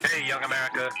young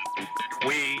America,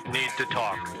 we need to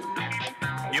talk.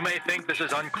 You may think this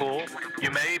is uncool.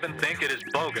 You may even think it is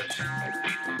bogus.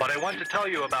 But I want to tell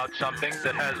you about something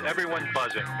that has everyone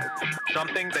buzzing.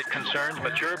 Something that concerns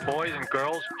mature boys and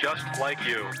girls just like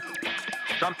you.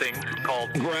 Something called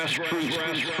grassroots.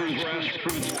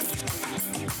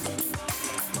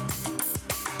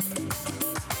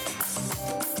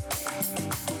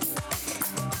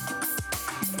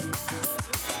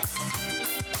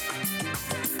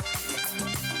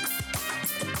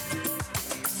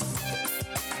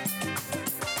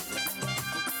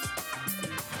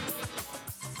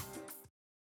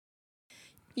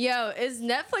 Yo, is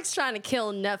Netflix trying to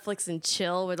kill Netflix and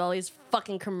chill with all these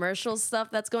fucking commercial stuff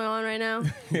that's going on right now?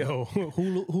 Yo,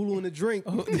 Hulu in the drink.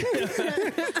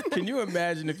 Can you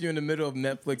imagine if you're in the middle of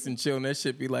Netflix and chill and that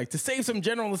shit be like, to save some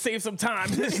general and save some time?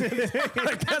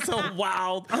 Like, that's a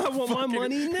wild. I want my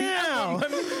money now.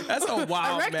 That's a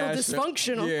wild Erectile mashup.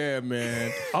 dysfunctional. Yeah,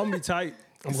 man. I'm gonna be tight.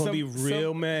 I'm gonna be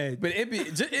real mad. But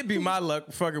it'd be my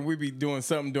luck. Fucking, we be doing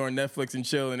something during Netflix and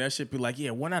chill, and that shit be like,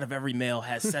 yeah, 1 out of every male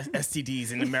has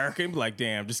STDs in America. And be like,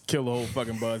 damn, just kill the whole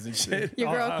fucking buzz and shit.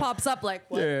 Your girl pops up like,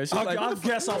 what? Yeah, she's like, I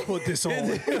guess I'll put this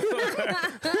on.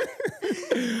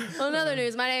 Well, in other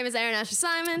news, my name is Aaron Ashley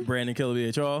Simon. Brandon Killer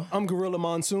BHR. I'm Gorilla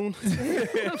Monsoon.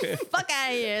 Fuck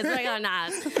out of here. It's like, oh, nah.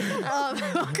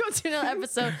 Welcome to another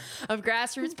episode of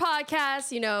Grassroots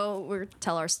Podcast. You know, we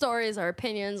tell our stories, our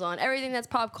opinions on everything that's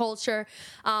pop culture.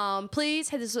 Please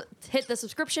hit the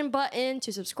subscription button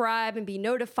to subscribe and be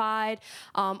notified.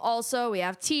 Also, we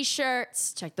have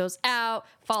t-shirts. Check those out.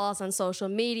 Follow us on social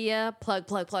media. Plug.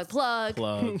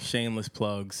 Plug. Shameless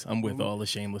plugs. I'm with all the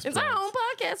shameless It's plugs. our own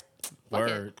podcast. Fuck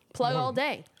it. Word. Plug all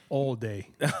day. All day.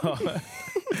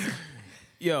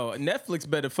 Yo, Netflix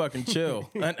better fucking chill.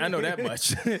 I know that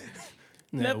much.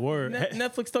 Word.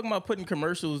 Netflix talking about putting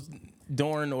commercials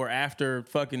during or after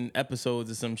fucking episodes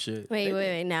or some shit.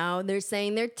 Wait. Now they're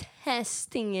saying they're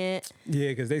testing it. Yeah,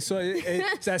 because they saw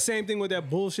it's that same thing with that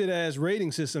bullshit ass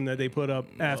rating system that they put up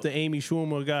after Amy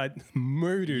Schumer got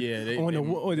murdered. Yeah, on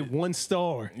the 1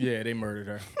 star. Yeah, they murdered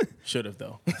her. Should have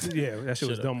though. Yeah, that shit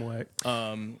was dumb whack.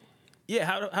 Yeah,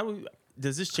 how do we,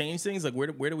 does this change things? Like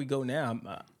where do we go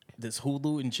now? Does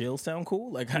Hulu and chill sound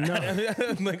cool? Like, I'm trying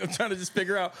to just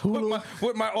figure out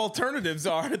what my alternatives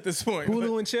are at this point.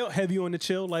 Hulu and chill, heavy on the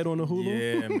chill, light on the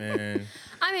Hulu. Yeah, man.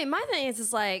 I mean, my thing is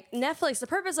just like Netflix. The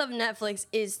purpose of Netflix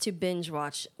is to binge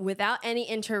watch without any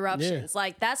interruptions. Yeah.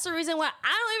 Like, that's the reason why I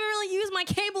don't even really use my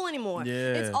cable anymore.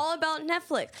 Yeah. It's all about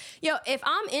Netflix. Yo, if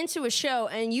I'm into a show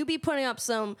and you be putting up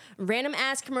some random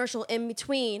ass commercial in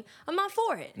between, I'm not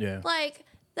for it. Yeah. Like,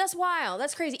 that's wild.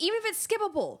 That's crazy. Even if it's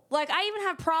skippable. Like, I even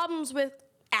have problems with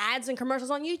ads and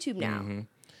commercials on YouTube now. Mm-hmm.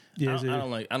 Yeah,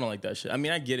 I don't like that shit. I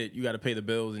mean, I get it. You got to pay the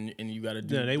bills and you got to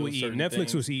do. No, they were those eating. certain Netflix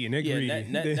things. was eating. They're greedy.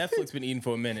 Netflix been eating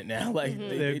for a minute now. Like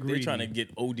they're greedy. trying to get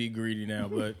OD greedy now.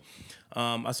 But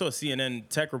I saw a CNN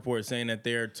tech report saying that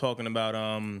they're talking about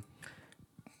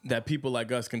that people like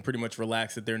us can pretty much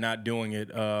relax that they're not doing it.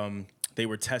 They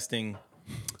were testing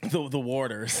the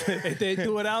waters. They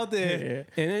threw it out there.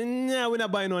 And then, nah, we're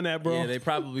not biting on that, bro. Yeah, they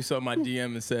probably saw my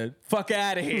DM and said, fuck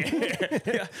out of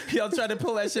here. Y'all trying to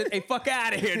pull that shit. Hey, fuck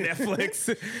out of here,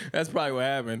 Netflix. That's probably what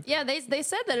happened. Yeah, they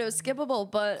said that it was skippable,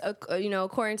 but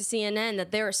according to CNN,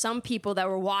 that there were some people that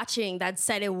were watching that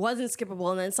said it wasn't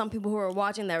skippable, and then some people who were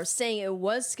watching that were saying it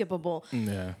was skippable.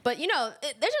 Yeah. But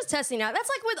they're just testing out. That's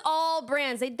like with all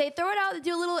brands. They throw it out, they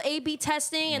do a little A/B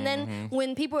testing, and then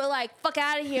when people are like, "Fuck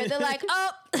out of here," they're like, "Oh,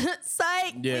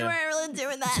 psych, we Yeah. weren't really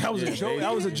doing that." That was a joke.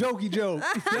 That was a jokey joke.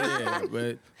 Yeah,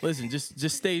 but listen,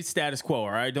 just stay status quo,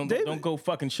 all right? Don't go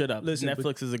fucking shit up. Listen,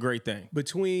 Netflix is a great thing.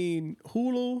 Between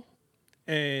Hulu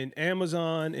and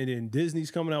Amazon, and then Disney's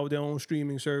coming out with their own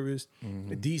streaming service,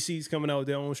 the DC's coming out with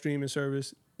their own streaming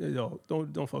service.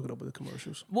 Don't fuck it up with the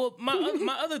commercials. Well,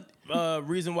 my other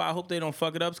reason why I hope they don't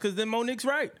fuck it up is because then Monique's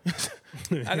right.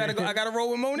 I gotta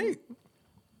roll with Monique.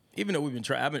 Even though I've been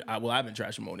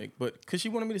trashing Monique, but because she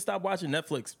wanted me to stop watching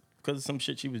Netflix because of some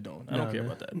shit she was doing. I don't care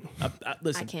about that.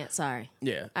 Listen, I can't. Sorry.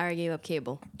 Yeah. I already gave up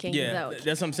cable. Can't give Yeah, that.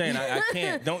 that's what I'm saying. I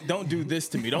can't. Don't do this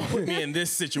to me. Don't put me in this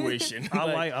situation.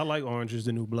 I like Orange is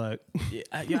the New Black. Yeah,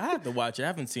 I have to watch it. I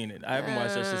haven't seen it. I haven't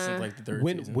watched that shit since like the third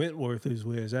season. Wentworth is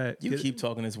where it's at. You keep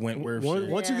talking this Wentworth shit.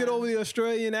 Once you get over the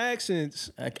Australian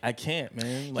accents, I can't,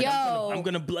 man. Like, Yo. I'm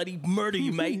gonna bloody murder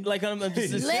you, mate. Like I'm just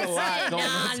Listen, a lot going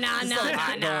on.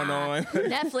 nah.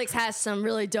 Netflix has some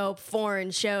really dope foreign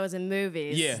shows and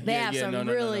movies. Yeah, they have some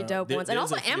really dope ones, and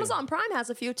There's also a few. Amazon Prime has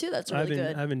a few too. That's really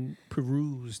good. I haven't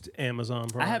perused Amazon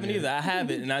Prime. I haven't yet. either. I have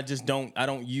it, and I just don't. I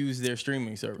don't use their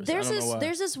streaming service. I don't know why.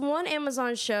 There's this one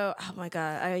Amazon show. Oh my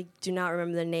god, I do not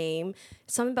remember the name.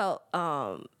 Something about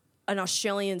an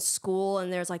Australian school,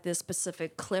 and there's like this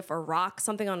specific cliff or rock,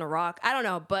 something on the rock. I don't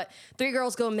know, but 3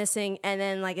 girls go missing, and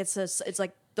then like it's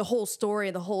like the whole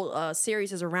story, the whole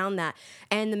series is around that,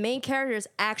 and the main character is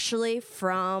actually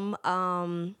from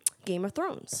Game of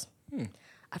Thrones.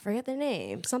 I forget their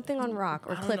name. Something on rock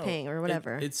or cliffhang or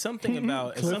whatever. It's something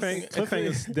about Cliffhanger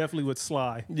is definitely with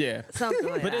Sly. Yeah, Something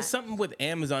like but that. it's something with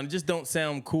Amazon. It just don't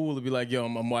sound cool to be like, yo,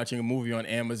 I'm watching a movie on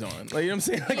Amazon. Like, you know what I'm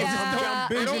saying? Like, Yeah,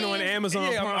 I'm binging I mean, on Amazon.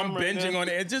 yeah, I'm Prime right binging now. on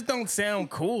it. It just don't sound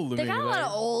cool to They me. got a lot like-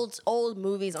 of old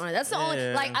movies on it. That's the only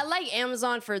Yeah. like I like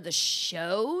Amazon for the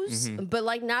shows, but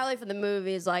like not really for the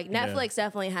movies. Like Netflix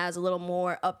definitely has a little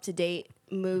more up to date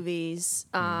movies.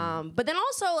 But then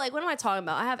also like what am I talking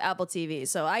about? I have Apple TV,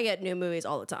 so I get new movies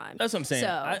all the time. That's what I'm saying.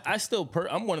 So, I still,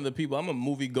 I'm one of the people, I'm a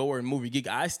movie goer and movie geek.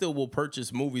 I still will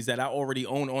purchase movies that I already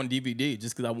own on DVD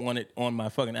just because I want it on my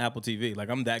fucking Apple TV. Like,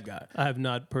 I'm that guy. I have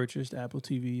not purchased Apple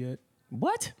TV yet.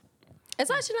 What? it's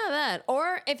actually not bad.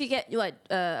 Or if you get like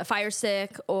a Fire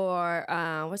Stick or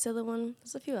what's the other one?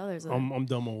 There's a few others. I'm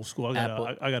dumb old school. I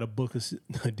got a book of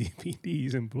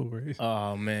DVDs and Blu-rays.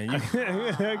 Oh, man.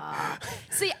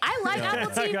 See, I like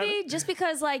Apple TV just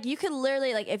because like you could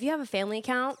literally like if you have a family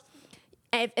account,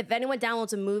 if anyone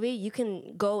downloads a movie, you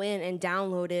can go in and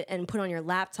download it and put it on your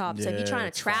laptop. So if Yeah, you're trying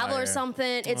it's to travel fire. or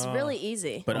something, it's really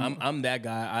easy. But I'm that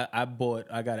guy. I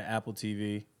got an Apple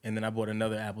TV, and then I bought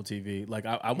another Apple TV. Like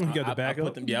I got the I backup?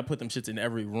 put them. Yeah, I put them shits in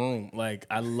every room. Like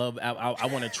I love. I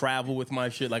want to travel with my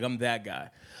shit. Like I'm that guy.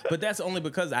 But that's only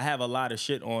because I have a lot of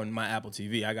shit on my Apple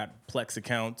TV. I got Plex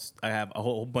accounts. I have a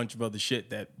whole bunch of other shit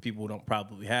that people don't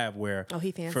probably have. Where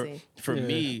he fancy. For Yeah,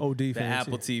 me, OD the fancy.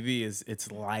 Apple TV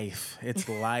it's life. It's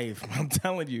life. I'm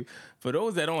telling you. For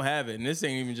those that don't have it, and this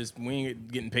ain't even just we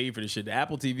ain't getting paid for this shit. The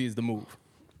Apple TV is the move.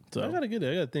 So I gotta get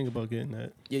it. I gotta think about getting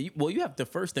that. yeah, you have the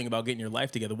first thing about getting your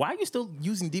life together. Why are you still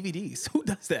using DVDs? Who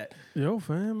does that? Yo,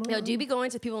 fam. Yo, do you be going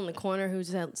to people in the corner who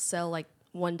sell like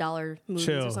 $1 movies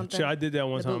or Chill. something? Chill. I did that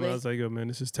one The time. And I bootleg? was like, yo, man,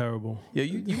 this is terrible. Yeah,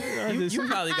 you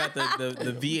probably got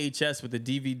the VHS with the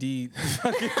DVD.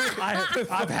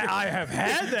 I have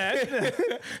had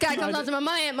that. Guy comes up to my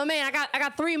man. I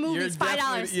got 3 movies,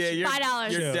 $5. Yeah, you're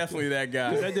 $5. You're definitely that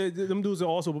guy. Them dudes are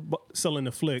also selling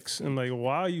the flicks. I'm like,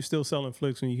 why are you still selling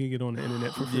flicks when you can get on the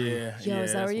internet for free? Yeah. Yo,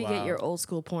 is that where that's you get wild. your old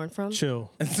school porn from?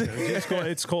 Chill.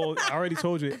 It's called. I already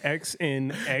told you.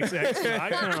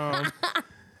 xnxx.com.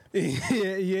 Yeah,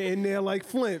 in there like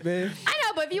Flint, man. I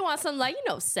know, but if you want some like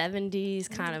 70s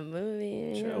kind of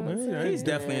movie, you know what I'm man. saying? He's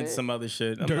definitely into some other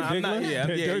shit. I'm Dirk not, Diggler? yeah,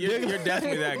 Dirk you're Diggler?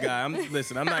 definitely that guy.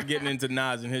 I'm not getting into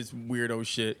Nas and his weirdo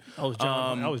shit. I was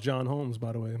John Holmes,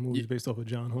 by the way. The movie's based off of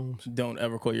John Holmes. Don't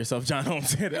ever call yourself John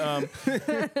Holmes.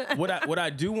 What I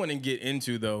do want to get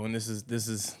into though, and this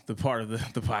is the part of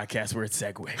the podcast where it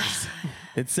segues.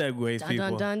 It segues, Dun,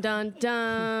 people. dun, dun,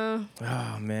 dun, dun.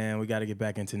 Oh man, we got to get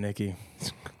back into Nicki.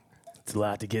 It's a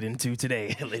lot to get into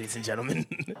today, ladies and gentlemen.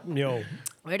 Yo,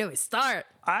 Where do we start?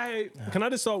 can I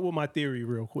just start with my theory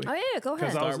real quick? Oh yeah, go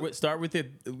ahead. Start with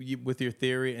your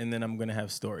theory, and then I'm gonna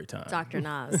have story time. Dr.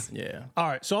 Nas. Yeah. All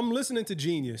right, so I'm listening to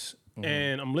Genius,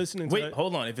 and I'm listening to. Wait,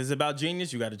 hold on. If it's about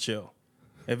genius, you got to chill.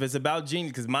 If it's about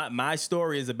genius, because my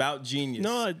story is about genius.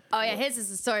 No, Oh yeah, his is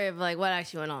the story of like what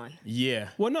actually went on. Yeah.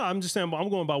 well, no, I'm just saying. I'm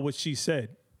going by what she said.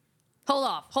 Hold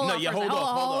off. No, for a yeah, second.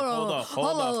 hold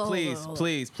off.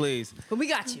 Please. But we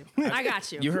got you. I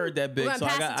got you. You heard that, Big. We're So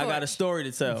gonna I pass got the a torch. story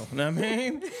to tell. You know what I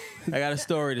mean? I got a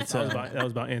story to tell. That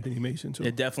was about Anthony Mason too.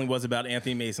 It definitely was about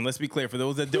Anthony Mason. Let's be clear. For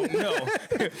those that don't know,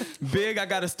 Big, I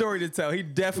got a story to tell. He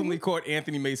definitely caught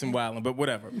Anthony Mason wilding, but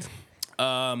whatever.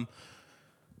 All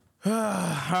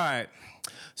right.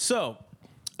 So,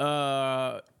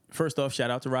 first off, shout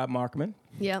out to Rob Markman.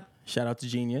 Yep. Shout out to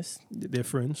Genius. They're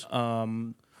friends.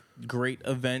 Great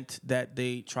event that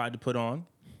they tried to put on.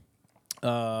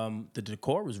 The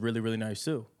decor was really, really nice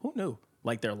too. Who knew?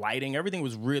 Like their lighting, everything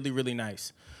was really, really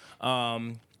nice.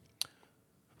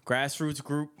 Grassroots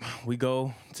group, we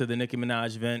go to the Nicki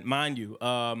Minaj event. Mind you,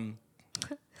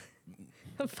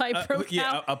 Fight broke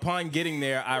out. upon getting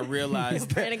there, I realized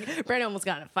that, Brandon almost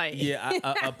got in a fight. yeah,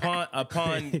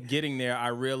 upon getting there, I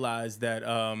realized that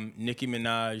Nicki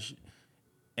Minaj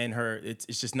and her, it's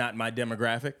just not my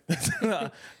demographic.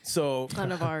 So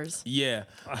None of ours. yeah.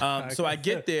 So I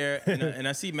get there and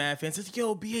I see mad fans. Says,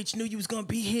 yo, BH knew you was gonna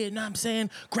be here. Know what I'm saying?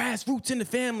 Grassroots in the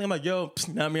family. I'm like, yo,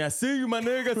 I mean, I see you, my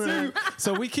nigga. I see you.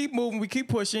 So we keep moving, we keep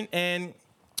pushing, and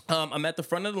I'm at the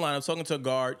front of the line. I was talking to a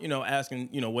guard, asking,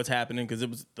 what's happening,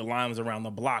 because the line was around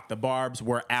the block. The barbs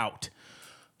were out.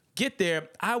 Get there,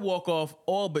 I walk off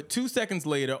all but 2 seconds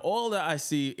later. All that I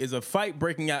see is a fight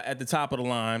breaking out at the top of the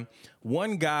line.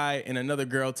 One guy and another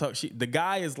girl talk. The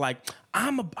guy is like,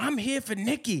 I'm here for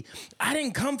Nicki. I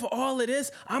didn't come for all of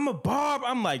this. I'm a barb.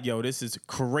 I'm like, yo, this is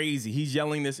crazy. He's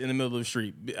yelling this in the middle of the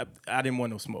street. I didn't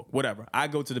want no smoke. Whatever. I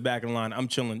go to the back of the line. I'm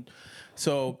chilling.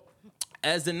 So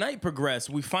as the night progressed,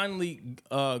 we finally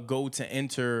go to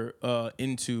enter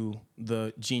into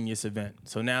the Genius event.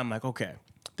 So now I'm like, okay.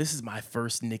 This is my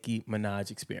first Nicki Minaj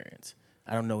experience.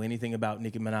 I don't know anything about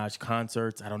Nicki Minaj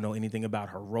concerts. I don't know anything about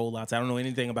her rollouts. I don't know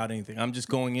anything about anything. I'm just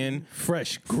going in.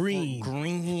 Fresh, green.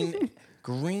 Green.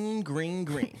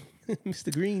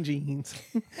 Mr. Green Jeans.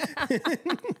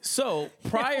 So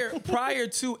prior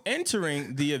to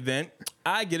entering the event,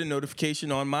 I get a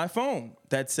notification on my phone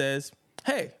that says,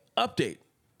 hey, update.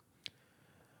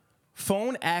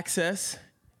 Phone access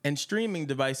and streaming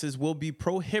devices will be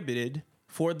prohibited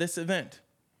for this event.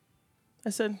 I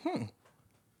said,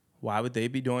 why would they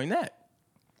be doing that?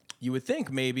 You would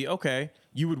think maybe, okay,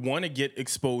 you would want to get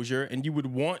exposure and you would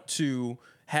want to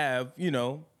have,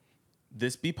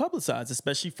 this be publicized,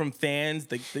 especially from fans.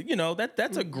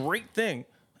 That's a great thing.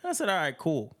 And I said, all right,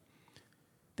 cool.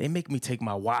 They make me take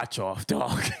my watch off,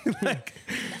 dog.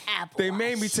 They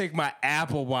made me take my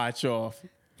Apple Watch off.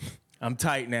 I'm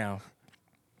tight now.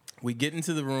 We get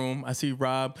into the room. I see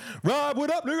Rob. Rob, what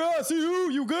up, nigga? I see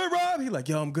you. You good, Rob? He like,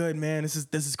 yo, I'm good, man. This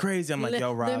is crazy. I'm like,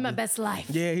 yo, Rob. Living my best life.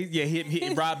 Yeah,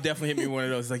 Rob definitely hit me one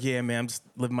of those. He's like, yeah, man, I'm just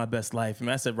living my best life.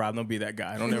 And I said, Rob, don't be that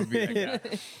guy. Don't ever be that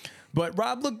guy. But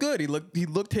Rob looked good. He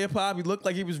looked hip hop. He looked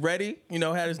like he was ready.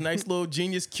 Had his nice little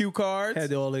Genius cue cards.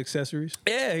 Had all the accessories.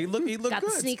 Yeah, he looked Got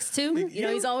good. the sneaks too.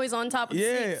 He's always on top of the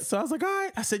sneaks. So I was like, all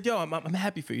right. I said, yo, I'm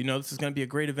happy for you. This is gonna be a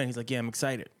great event. He's like, yeah, I'm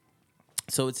excited.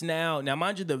 So it's now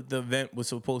mind you, the event was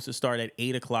supposed to start at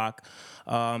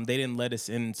 8:00. They didn't let us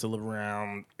in until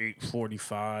around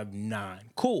 8:45, 9.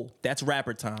 Cool. That's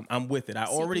rapper time. I'm with it.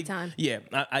 CP time. Yeah,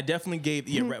 I definitely gave,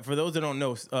 for those that don't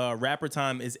know, rapper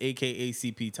time is AKA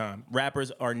CP time.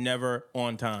 Rappers are never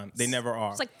on time. They never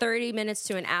are. It's like 30 minutes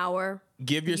to an hour.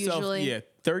 Give yourself, usually.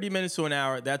 30 minutes to an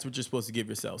hour. That's what you're supposed to give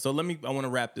yourself. So I want to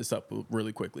wrap this up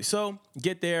really quickly. So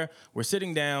get there. We're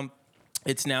sitting down.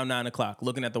 It's now 9:00.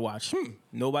 Looking at the watch.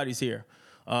 Nobody's here.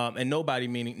 And nobody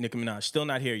meaning Nicki Minaj. Still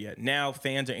not here yet. Now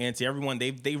fans are antsy. Everyone,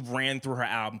 they ran through her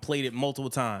album, played it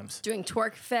multiple times. Doing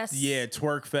twerk fest. Yeah,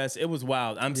 twerk fest. It was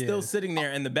wild. I'm still sitting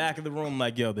there in the back of the room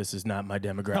like, yo, this is not my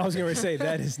demographic. I was going to say,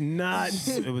 that is not.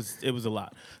 It was a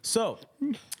lot. So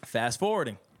fast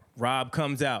forwarding. Rob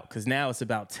comes out because now it's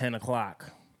about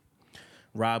 10:00.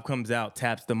 Rob comes out,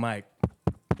 taps the mic.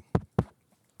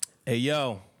 Hey,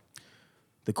 yo.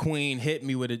 The queen hit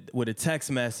me with a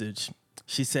text message.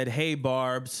 She said, hey,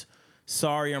 Barbs,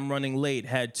 sorry I'm running late.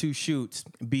 Had 2 shoots.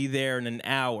 Be there in an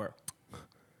hour.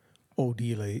 OD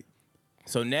late.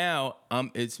 So now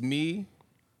it's me,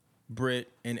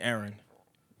 Britt, and Aaron.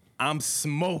 I'm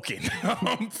smoking.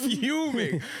 I'm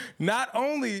fuming. Not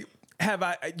only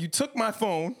you took my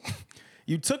phone,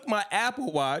 you took my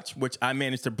Apple Watch, which I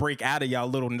managed to break out of y'all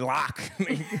little lock.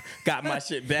 Got my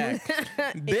shit back.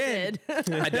 Then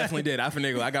I definitely did. I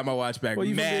finagled. I got my watch back. Well,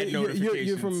 Notifications.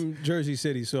 you're from Jersey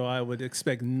City, so I would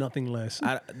expect nothing less.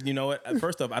 You know what?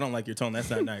 First off, I don't like your tone. That's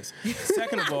not nice.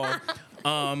 Second of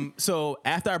all, so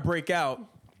after I break out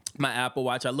my Apple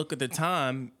Watch, I look at the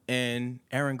time, and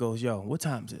Aaron goes, yo, what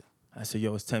time is it? I said,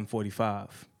 yo, it's 10:45.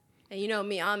 And you know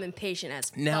me, I'm impatient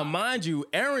as fuck. Now, mind you,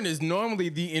 Aaron is normally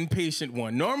the impatient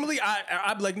one. Normally,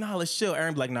 I'd be like, nah, let's chill.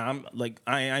 Aaron be like, nah,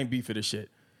 I ain't beef for this shit.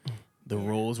 The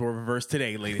roles were reversed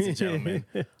today, ladies and gentlemen.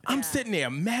 I'm sitting there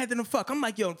mad than the fuck. I'm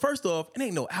like, yo, first off, it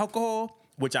ain't no alcohol,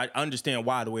 which I understand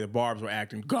why the way the Barbs were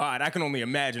acting. God, I can only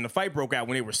imagine. The fight broke out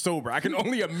when they were sober. I can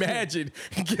only imagine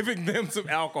giving them some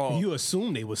alcohol. You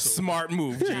assume they were sober. Smart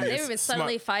move, genius. They were even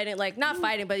suddenly fighting, not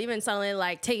fighting, but even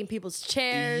suddenly taking people's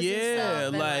chairs. Yeah,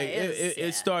 and stuff, and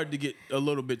it started to get a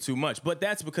little bit too much. But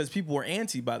that's because people were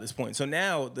antsy by this point. So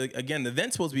now, the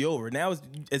event's supposed to be over. Now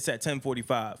it's at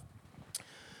 10:45.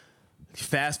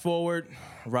 Fast forward,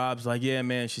 Rob's like, yeah,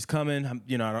 man, she's coming. I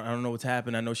don't know what's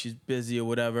happened. I know she's busy or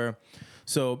whatever.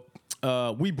 So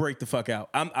we break the fuck out.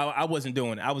 I wasn't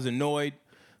doing it. I was annoyed.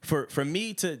 For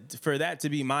that to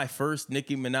be my first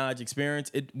Nicki Minaj experience,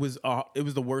 it was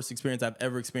the worst experience I've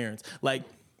ever experienced. Like,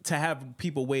 to have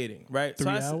people waiting, right? 3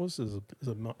 hours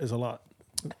is a lot.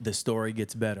 The story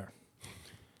gets better.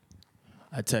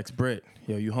 I text Britt,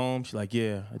 yo, you home? She's like,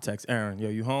 yeah. I text Aaron, yo,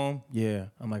 you home? Yeah.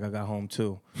 I'm like, I got home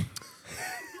too.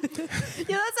 Yeah,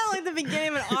 that sounds like the beginning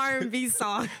of an R&B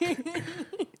song.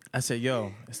 I said,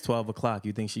 yo, it's 12:00.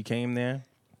 You think she came there?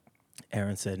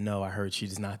 Aaron said, no, I heard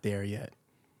she's not there yet.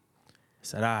 I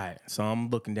said, all right. So I'm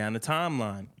looking down the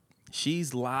timeline.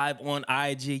 She's live on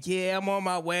IG. Yeah, I'm on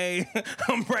my way.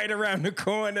 I'm right around the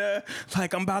corner.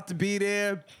 Like, I'm about to be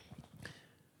there.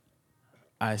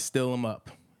 I still am up,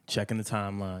 checking the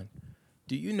timeline.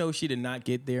 Do you know she did not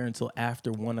get there until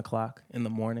after 1 o'clock in the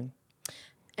morning?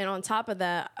 And on top of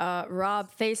that, Rob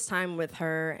FaceTime with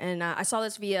her, and I saw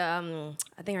this via,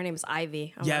 I think her name is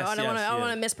Ivy. I don't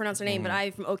want to mispronounce her name, but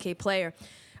Ivy from OK Player.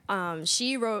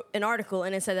 She wrote an article,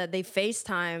 and it said that they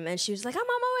FaceTime, and she was like, I'm on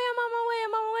my way.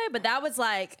 But that was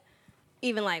like,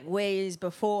 even like ways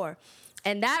before.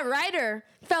 And that writer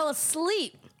fell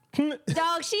asleep.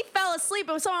 Dog, she fell asleep,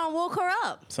 and someone woke her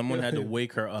up. Someone had to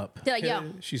wake her up. They're like,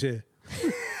 yo. She's here.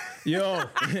 Yo,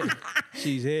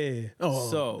 she's here. Oh.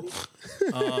 So,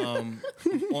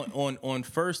 on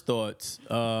first thoughts,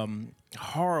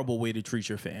 horrible way to treat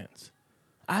your fans.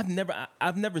 I've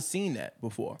never seen that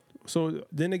before. So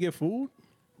didn't they get food?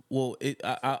 Well,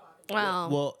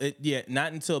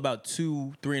 not until about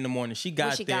 2-3 in the morning. She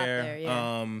got there.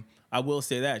 Yeah. I will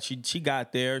say that she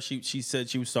got there. She said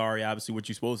she was sorry. Obviously, what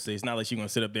you're supposed to say. It's not like she's gonna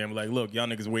sit up there and be like, "Look, y'all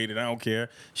niggas waited. I don't care."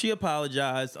 She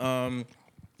apologized.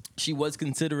 She was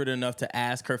considerate enough to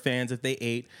ask her fans if they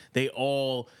ate. They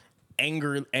all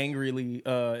angrily,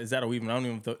 is that even? I don't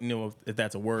even know if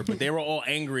that's a word, but they were all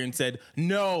angry and said,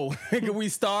 "No, we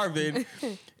starving."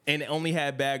 And only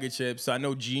had bag of chips. So I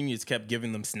know Genius kept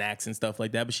giving them snacks and stuff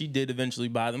like that, but she did eventually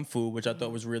buy them food, which I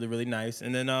thought was really, really nice.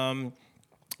 And then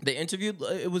they interviewed.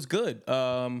 It was good.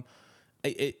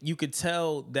 You could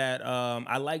tell that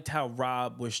I liked how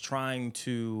Rob was trying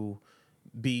to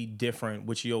be different,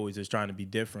 which he always is trying to be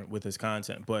different with his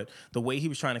content. But the way he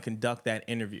was trying to conduct that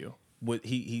interview,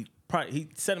 he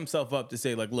set himself up to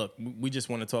say, like, look, we just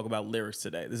want to talk about lyrics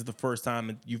today. This is the first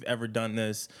time you've ever done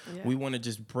this. Yeah. We want to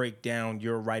just break down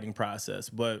your writing process.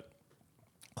 But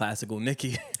classical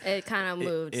Nicki, it kind of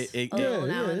moved a little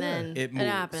now and then. It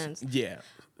happens. Yeah.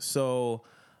 So,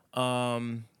 I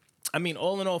mean,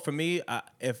 all in all, for me,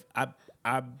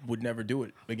 I would never do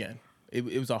it again.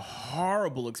 It was a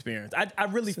horrible experience. I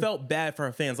really felt bad for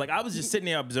her fans. Like, I was just sitting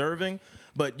there observing,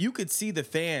 but you could see the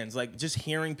fans, like, just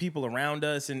hearing people around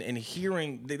us and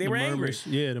hearing, they were angry.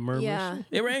 Yeah, the murmurs. Yeah.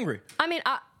 They were angry. I mean,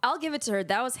 I'll give it to her.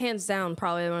 That was hands down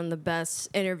probably one of the best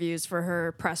interviews for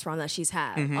her press run that she's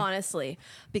had, honestly,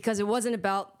 because it wasn't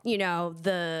about,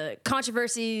 the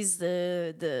controversies,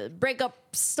 the breakup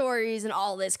stories and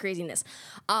all this craziness.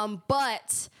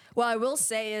 But what I will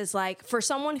say is, like, for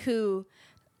someone who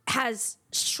has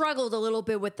struggled a little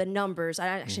bit with the numbers.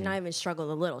 Not even struggled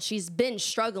a little. She's been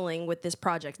struggling with this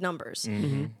project's numbers.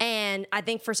 And I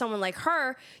think for someone like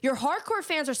her, your hardcore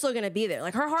fans are still going to be there.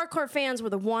 Like, her hardcore fans were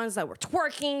the ones that were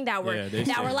twerking, that were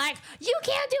like, you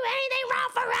can't do anything wrong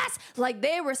for us. Like,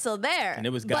 they were still there. And it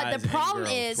was guys but the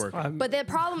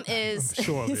problem is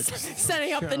sure of it.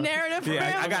 setting up the narrative.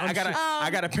 Yeah, I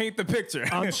gotta paint the picture.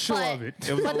 I'm sure of it.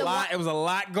 It was a lot. It was a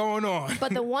lot going on.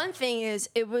 But the one thing is,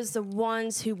 it was the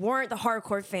ones who weren't the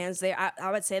hardcore fans.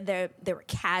 I would say they were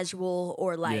casual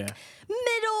or like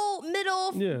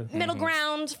middle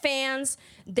ground fans.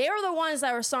 They were the ones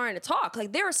that were starting to talk.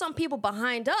 Like, there were some people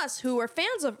behind us who were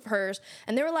fans of hers,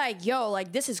 and they were like, "Yo,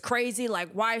 like, this is crazy. Like,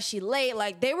 why is she late?"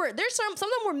 Like, there's some of them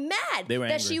were mad that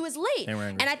angry. she was late,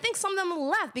 and I think some of them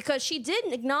left because she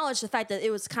didn't acknowledge the fact that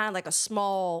it was kind of like a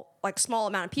small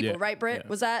amount of people, right, Britt? Yeah.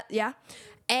 Was that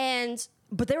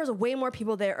But there was way more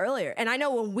people there earlier, and I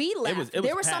know when we left,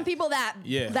 there were some people that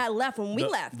left when we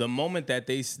left. The moment that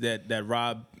that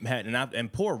Rob had,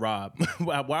 and poor Rob,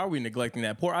 why are we neglecting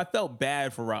that? I felt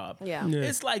bad for Rob. Yeah.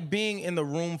 It's like being in the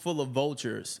room full of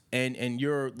vultures, and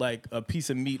you're like a piece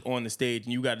of meat on the stage,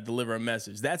 and you got to deliver a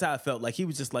message. That's how I felt. Like, he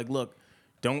was just like, look,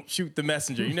 don't shoot the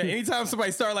messenger. Anytime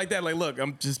somebody start like that, like, look,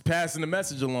 I'm just passing the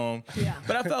message along. Yeah.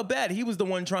 But I felt bad. He was the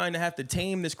one trying to have to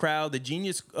tame this crowd. The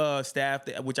Genius staff,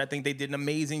 which I think they did an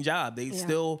amazing job. They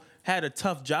still had a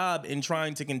tough job in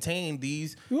trying to contain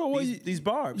these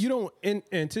barbs. You don't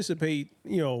anticipate,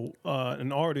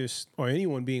 an artist or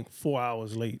anyone being 4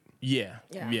 hours late. Yeah,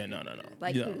 no.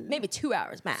 Like, maybe 2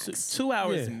 hours max. So 2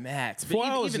 hours max. But 4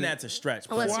 hours even that's a stretch.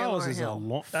 4 hours is a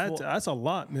long. That's a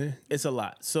lot, man. It's a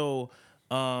lot. So,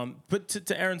 but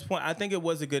to Aaron's point, I think it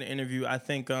was a good interview. I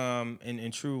think,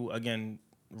 in true, again,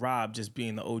 Rob just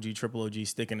being the OG, triple OG,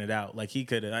 sticking it out. Like, he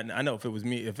could have. I know if it was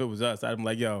me, if it was us, I'd be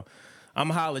like, yo, I'm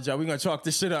holla at y'all. We're going to chalk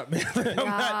this shit up, man.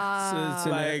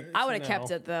 I would have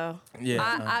kept it, though. Yeah.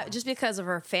 I just because of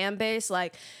her fan base.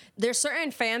 Like, there's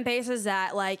certain fan bases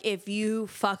that, like, if you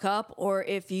fuck up or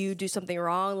if you do something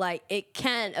wrong, like, it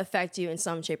can affect you in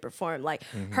some shape or form. Like,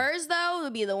 hers, though,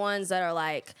 would be the ones that are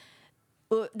like,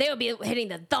 they would be hitting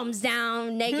the thumbs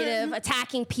down, negative,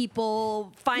 attacking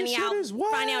people, finding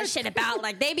out shit about,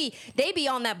 like they be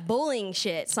on that bullying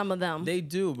shit. Some of them they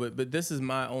do, but this is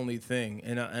my only thing,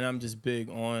 and I'm just big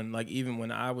on, like, even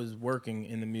when I was working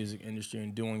in the music industry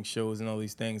and doing shows and all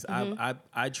these things,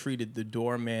 I treated the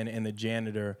doorman and the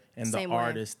janitor and Same the way.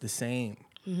 artist the same.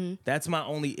 That's my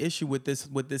only issue with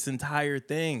this entire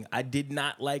thing. I did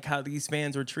not like how these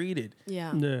fans were treated.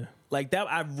 Yeah. Like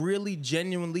that, I really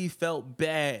genuinely felt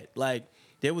bad. Like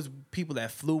there was people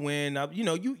that flew in.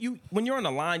 You when you're on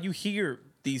the line, you hear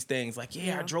these things like,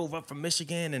 I drove up from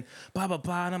Michigan and blah blah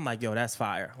blah, and I'm like, yo, that's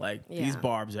fire. Like these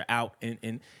barbs are out,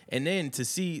 and then to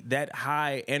see that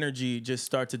high energy just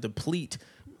start to deplete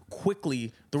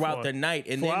quickly throughout the night,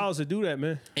 and 4 hours to do that,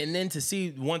 man. And then to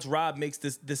see once Rob makes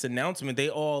this announcement, they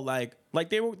all like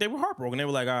they were heartbroken. They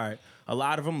were like, all right, a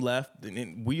lot of them left,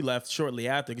 and we left shortly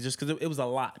after, just because it was a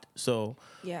lot. So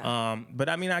but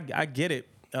I mean, I get it.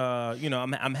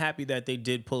 I'm happy that they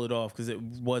did pull it off, because it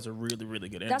was a really, really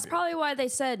good interview. That's probably why they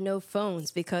said no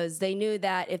phones, because they knew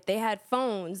that if they had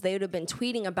phones, they would have been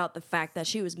tweeting about the fact that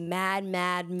she was mad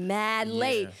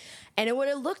late, and it would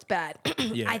have looked bad.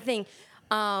 I think.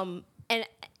 And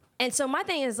so my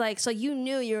thing is, like, so you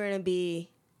knew you were gonna be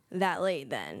that late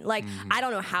then. Like, I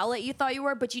don't know how late you thought you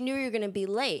were, but you knew you were gonna be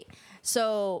late.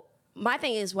 So my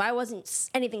thing is, why wasn't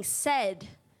anything said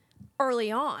early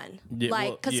on?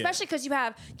 Especially because you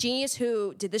have Genius,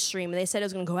 who did the stream, and they said it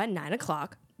was gonna go at 9:00.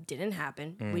 Didn't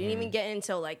happen. We didn't even get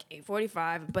until like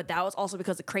 8:45, but that was also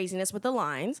because of craziness with the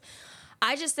lines.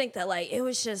 I just think that, like, it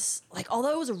was just, like,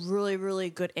 although it was a really,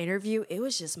 really good interview, it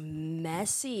was just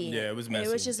messy. Yeah, it was messy.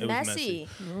 It was just messy.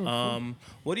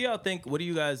 What do y'all think? What do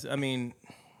you guys, I mean,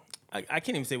 I can't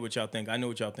even say what y'all think. I know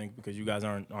what y'all think, because you guys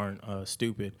aren't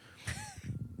stupid.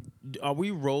 Are we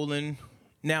rolling?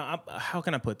 Now, how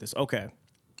can I put this? Okay.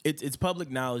 It's public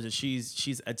knowledge that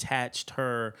she's attached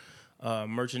her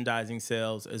merchandising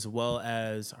sales as well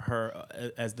as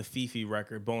the Fifi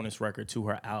record, bonus record, to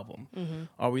her album.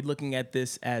 Are we looking at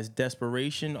this as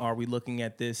desperation? Are we looking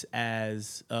at this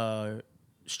as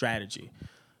strategy?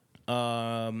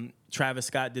 Travis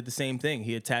Scott did the same thing.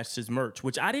 He attached his merch,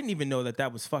 which I didn't even know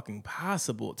that was fucking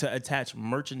possible, to attach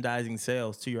merchandising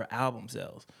sales to your album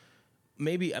sales.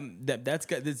 Maybe that's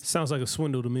got this. Sounds like a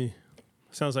swindle to me.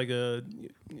 Sounds like you're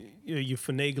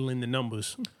finagling the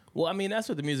numbers. Well, I mean, that's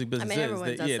what the music business is. Everyone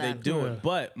does that. They do it.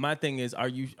 But my thing is, are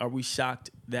we shocked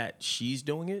that she's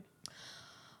doing it?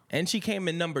 And she came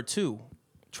in number 2.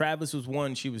 Travis was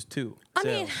 1, she was 2.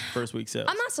 First week sales.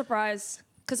 I'm not surprised,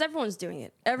 because everyone's doing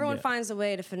it. Everyone finds a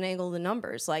way to finagle the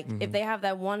numbers. Like, if they have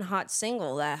that one hot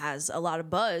single that has a lot of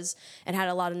buzz and had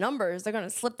a lot of numbers, they're going to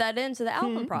slip that into the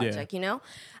album project, you know?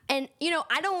 And,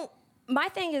 my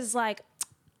thing is, like,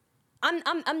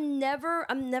 I'm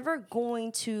never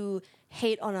going to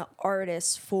hate on an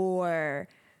artist for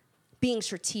being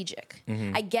strategic.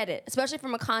 I get it, especially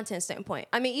from a content standpoint.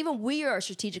 I mean, even we are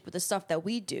strategic with the stuff that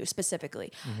we do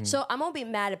specifically. So I'm gonna be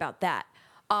mad about that.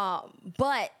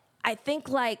 But I think,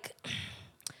 like,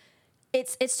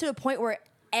 it's to the point where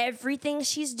everything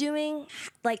she's doing,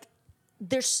 like,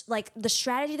 there's, like, the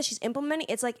strategy that she's implementing,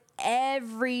 it's like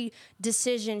every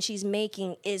decision she's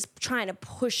making is trying to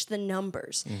push the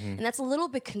numbers. And that's a little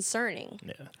bit concerning.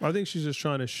 Yeah. I think she's just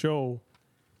trying to show,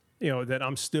 that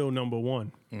I'm still number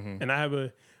one. And I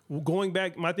have going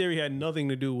back, my theory had nothing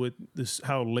to do with this,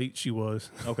 how late she was.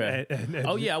 Okay.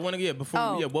 I want to get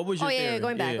before. What was your theory?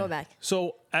 Going back.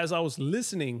 So as I was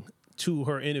listening to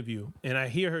her interview, and I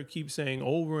hear her keep saying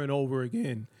over and over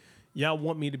again, y'all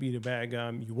want me to be the bad guy.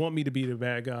 You want me to be the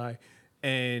bad guy.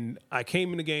 And I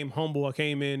came in the game humble. I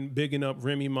came in bigging up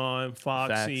Remy Ma and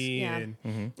Foxy. And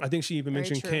I think she even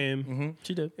mentioned Kim.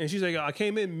 She did. And she's like, I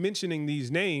came in mentioning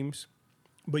these names,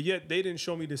 but yet they didn't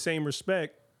show me the same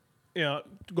respect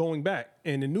going back.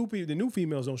 And the new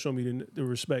females don't show me the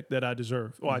respect that I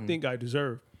deserve, or I think I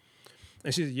deserve.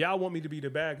 And she said, y'all want me to be the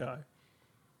bad guy.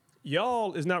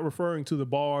 Y'all is not referring to the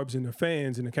Barbs and the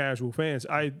fans and the casual fans.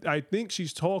 I think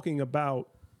she's talking about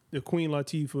the Queen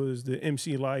Latifahs, the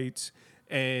MC Lights,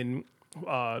 and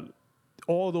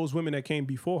all those women that came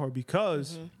before her,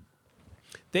 because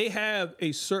they have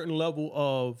a certain level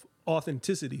of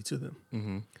authenticity to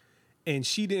them. And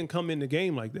she didn't come in the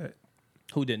game like that.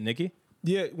 Who did, Nicki?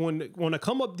 Yeah, when I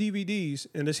come up DVDs,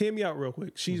 and let's hear me out real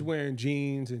quick. She's wearing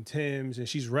jeans and Timbs, and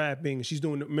she's rapping, and she's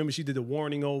doing. Remember, she did the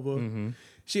warning over.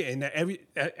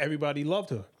 Everybody loved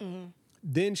her.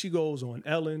 Then she goes on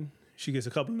Ellen. She gets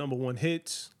a couple number 1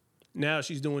 hits. Now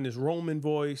she's doing this Roman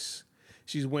voice.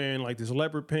 She's wearing like this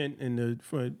leopard print and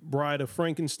the Bride of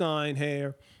Frankenstein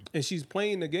hair, and she's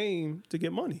playing the game to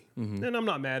get money. And I'm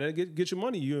not mad at it. Get your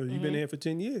money. You've been here for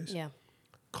 10 years. Yeah.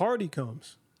 Cardi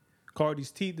comes.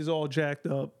 Cardi's teeth is all jacked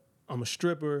up. I'm a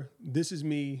stripper. This is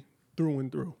me through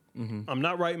and through. I'm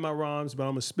not writing my rhymes, but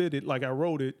I'm gonna spit it like I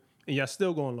wrote it, and y'all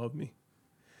still gonna love me.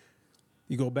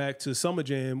 You go back to Summer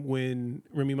Jam when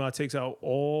Remy Ma takes out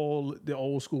all the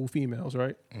old school females,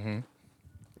 right?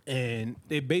 And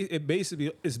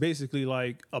it's basically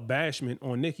like a bashment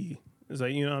on Nicki. It's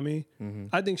like, you know what I mean?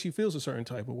 I think she feels a certain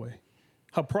type of way.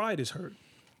 Her pride is hurt.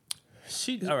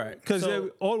 All right. Because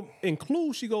in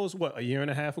Clue, she goes, what, a year and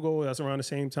a half ago? That's around the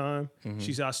same time.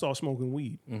 She said, I started smoking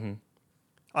weed.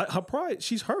 Her pride,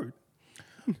 she's hurt.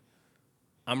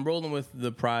 I'm rolling with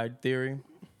the pride theory.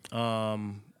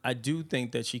 I do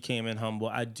think that she came in humble.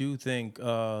 I do think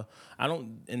I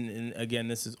don't. And again,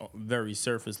 this is very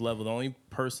surface level. The only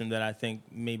person that I think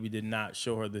maybe did not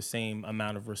show her the same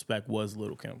amount of respect was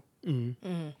Lil' Kim.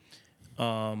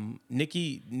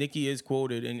 Nicki is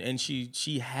quoted, and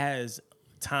she has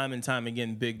time and time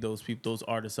again bigged those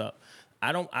artists up.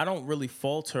 I don't really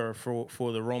fault her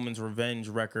for the Roman's Revenge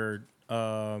record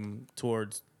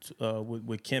towards.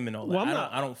 With Kim and all that. Well,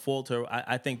 I don't fault her.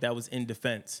 I think that was in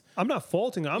defense. I'm not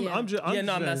faulting her. I'm not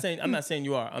saying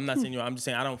you are. I'm just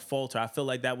saying I don't fault her. I feel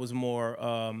like that was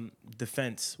more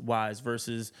defense wise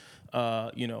versus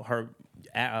her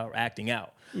acting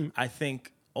out. I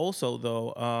think also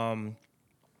though.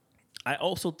 I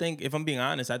also think, if I'm being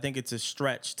honest, I think it's a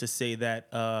stretch to say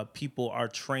that people are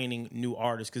training new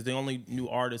artists, because the only new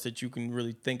artist that you can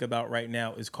really think about right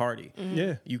now is Cardi.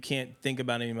 Yeah. You can't think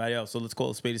about anybody else. So let's call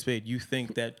it spade a spade. You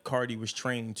think that Cardi was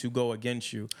trained to go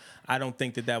against you. I don't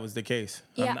think that was the case.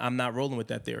 Yeah. I'm not rolling with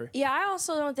that theory. Yeah, I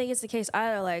also don't think it's the case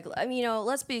either. Like, I mean,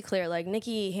 let's be clear. Like,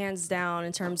 Nicki, hands down,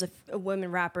 in terms of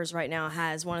women rappers right now,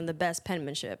 has one of the best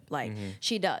penmanship. Like,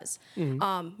 she does. We're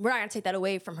not going to take that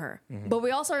away from her. But we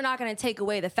also are not going to take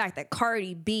away the fact that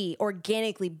Cardi B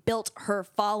organically built her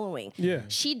following. Yeah.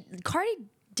 Cardi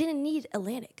didn't need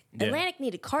Atlantic. Yeah. Atlantic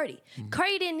needed Cardi.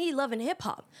 Cardi didn't need Love and Hip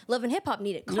Hop. Love and Hip Hop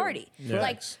needed Cardi. Yeah.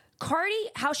 Like, Cardi,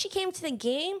 how she came to the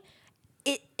game,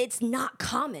 it's not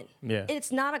common. Yeah.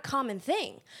 It's not a common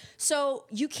thing. So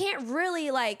you can't really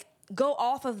like go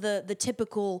off of the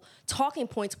typical talking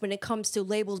points when it comes to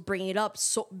labels bringing it up,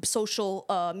 social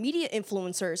media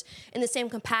influencers in the same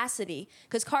capacity,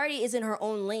 because Cardi is in her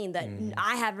own lane that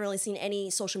I haven't really seen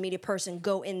any social media person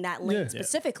go in that lane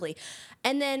specifically.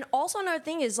 And then also another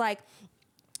thing is like,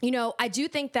 I do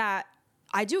think that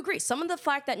I do agree. Some of the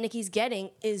flack that Nicki's getting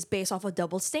is based off of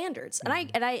double standards, and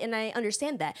I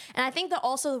understand that. And I think that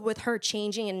also with her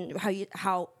changing and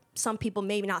how some people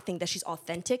maybe not think that she's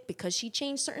authentic because she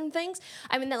changed certain things.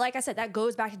 I mean, like I said, that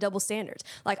goes back to double standards.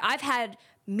 Like, I've had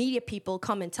media people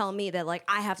come and tell me that like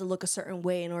I have to look a certain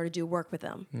way in order to do work with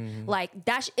them. Like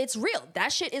it's real.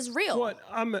 That shit is real. What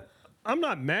I'm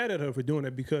not mad at her for doing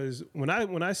it, because when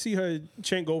I see her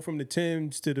go from the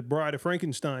Timbs to the Bride of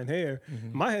Frankenstein hair,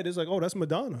 my head is like, oh, that's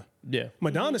Madonna. Yeah.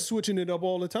 Madonna's switching it up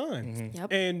all the time.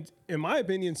 Yep. And in my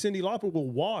opinion, Cyndi Lauper will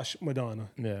wash Madonna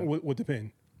with the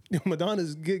pen.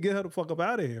 Madonna's get her the fuck up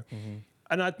out of here.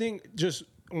 And I think just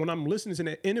when I'm listening to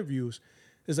the interviews,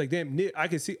 it's like, damn, I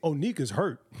can see, Nika's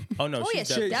hurt. Oh, no. Oh, yeah,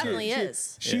 she definitely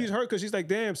is. She's hurt because she's like,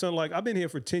 damn, son, like, I've been here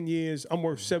for 10 years. I'm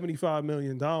worth $75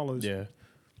 million. Yeah.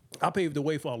 I paved the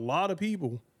way for a lot of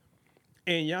people.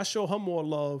 And y'all show her more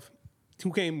love,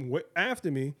 who came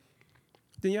after me,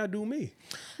 than y'all do me.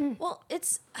 Well,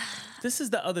 This is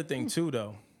the other thing, too,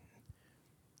 though.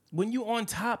 When you on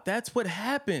top, that's what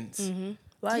happens.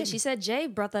 Like, yeah, she said Jay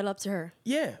brought that up to her.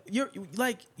 Yeah, you're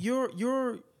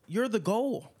the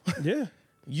goal. Yeah.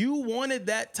 You wanted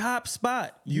that top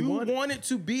spot. You wanted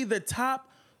to be the top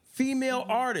female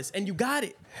artist, and you got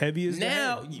it. Heavy as the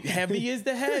head. Heavy as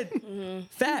the head.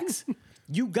 Facts.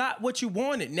 You got what you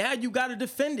wanted. Now you got to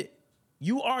defend it.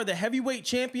 You are the heavyweight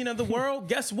champion of the world.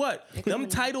 Guess what? Them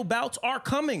title bouts are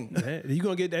coming. Yeah, you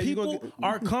gonna get that. People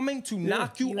are coming to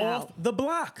knock you off the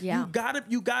block. Yeah.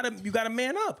 You gotta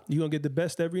man up. You gonna get the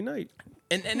best every night.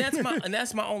 And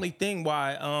that's my only thing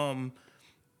why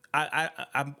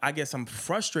I guess I'm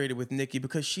frustrated with Nicki,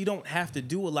 because she don't have to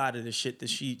do a lot of the shit that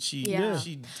she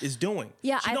is doing.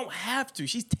 Yeah, she don't have to.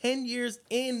 She's 10 years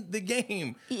in the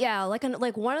game. Yeah, like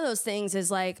one of those things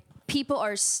is like people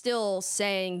are still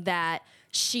saying that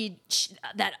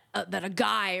that a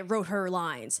guy wrote her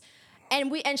lines.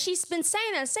 And she's been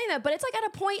saying that, but it's like at a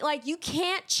point like you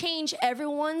can't change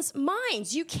everyone's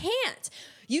minds. You can't.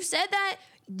 You said that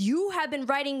you have been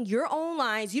writing your own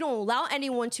lines. You don't allow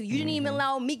anyone to. You didn't even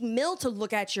allow Meek Mill to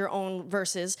look at your own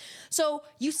verses. So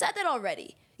you said that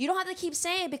already. You don't have to keep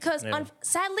saying it, because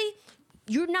sadly,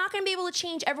 you're not going to be able to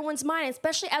change everyone's mind,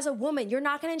 especially as a woman. You're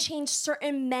not going to change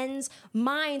certain men's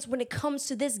minds when it comes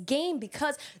to this game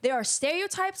because there are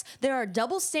stereotypes, there are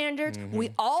double standards.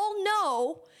 We all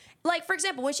know. Like, for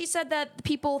example, when she said that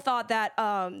people thought that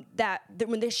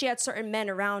when she had certain men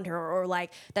around her or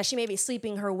like that she may be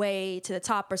sleeping her way to the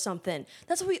top or something,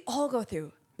 that's what we all go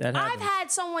through. I've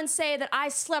had someone say that I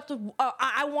slept with,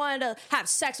 I wanted to have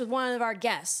sex with one of our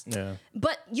guests. Yeah.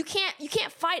 But you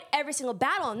can't fight every single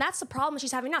battle, and that's the problem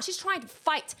she's having now. She's trying to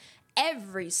fight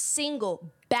every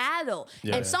single battle.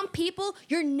 Yeah. And some people,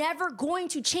 you're never going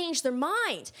to change their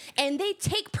mind. And they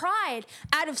take pride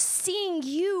out of seeing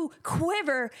you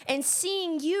quiver and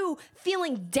seeing you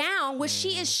feeling down, which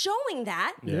she is showing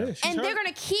that. Yeah, And they're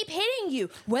going to keep hitting you.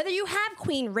 Whether you have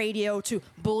Queen Radio to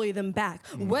bully them back,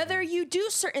 whether you do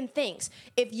certain things.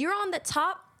 If you're on the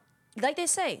top, like they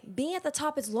say, being at the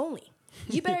top is lonely.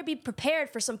 You better be prepared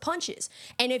for some punches.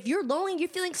 And if you're lonely, you're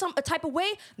feeling a type of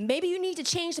way, maybe you need to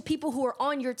change the people who are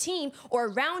on your team or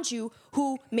around you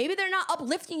who maybe they're not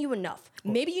uplifting you enough.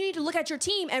 Maybe you need to look at your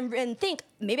team and think,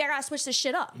 maybe I got to switch this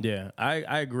shit up. Yeah,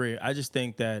 I agree. I just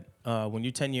think that when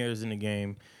you're 10 years in the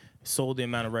game, sold the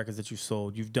amount of records that you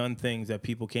sold, you've done things that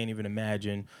people can't even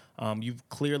imagine. You've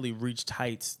clearly reached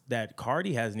heights that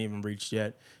Cardi hasn't even reached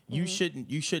yet. You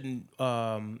shouldn't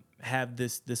have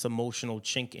this emotional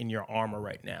chink in your armor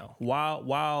right now.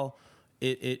 While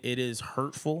it is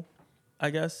hurtful, I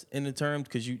guess, in the terms,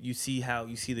 because you see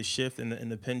the shift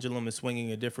and the pendulum is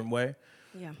swinging a different way.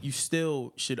 Yeah. You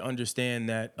still should understand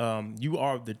that you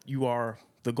are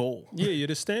the goal. Yeah, you're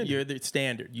the standard. You're the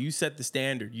standard. You set the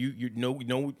standard.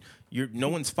 No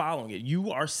one's following it.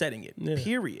 You are setting it. Yeah.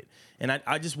 Period. And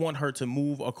I just want her to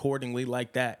move accordingly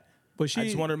like that. But I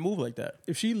just want her to move like that.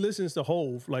 If she listens to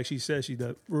Hove like she says she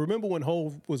does, remember when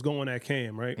Hove was going at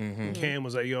Cam, right? And Cam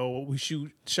was like, "Yo, we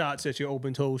shoot shots at your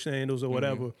open toe sandals or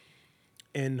whatever,"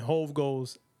 and Hove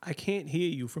goes, "I can't hear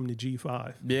you from the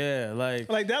G5." Yeah,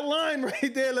 Like that line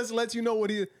right there. Let's let you know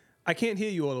what he. I can't hear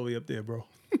you all the way up there, bro.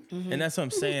 and that's what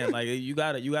I'm saying. Like you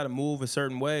gotta move a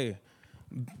certain way.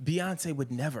 Beyonce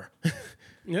would never.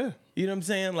 Yeah. You know what I'm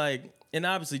saying? Like, and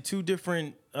obviously two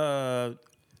different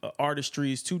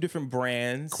artistries, two different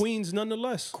brands. Queens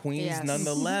nonetheless. Yes.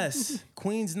 Nonetheless.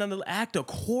 Queens nonetheless. Act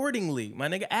accordingly, my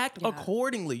nigga. Act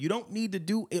accordingly. You don't need to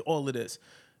do all of this.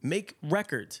 Make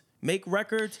records.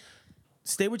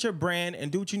 Stay with your brand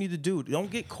and do what you need to do. Don't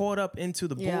get caught up into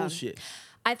the bullshit.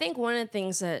 I think one of the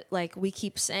things that like we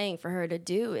keep saying for her to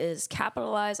do is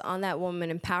capitalize on that woman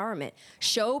empowerment.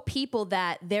 Show people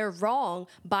that they're wrong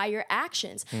by your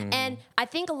actions. And I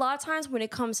think a lot of times when it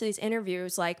comes to these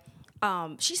interviews, like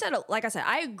she said, like I said,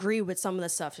 I agree with some of the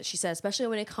stuff that she said, especially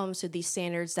when it comes to these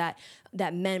standards that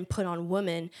men put on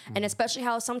women, and especially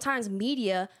how sometimes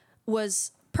media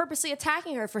was purposely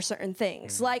attacking her for certain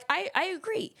things. Like I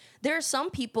agree. There are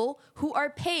some people who are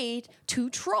paid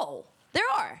to troll. There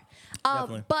are.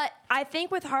 But I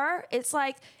think with her, it's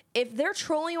like if they're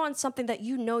trolling you on something that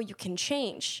you know you can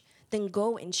change, then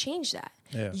go and change that.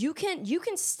 Yeah. You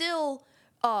can still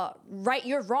right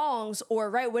your wrongs or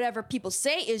right whatever people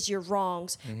say is your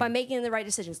wrongs by making the right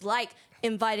decisions, like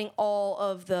inviting all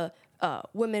of the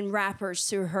women rappers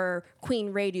to her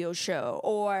Queen Radio show,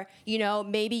 or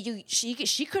maybe she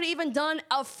could have even done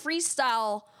a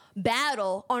freestyle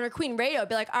battle on her Queen Radio.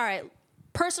 Be like, all right,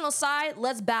 personal side,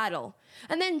 let's battle.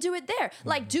 And then do it there.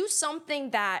 Like, do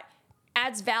something that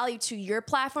adds value to your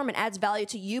platform and adds value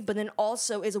to you, but then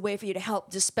also is a way for you to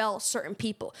help dispel certain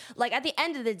people. Like, at the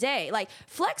end of the day, like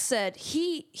Flex said,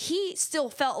 he still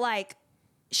felt like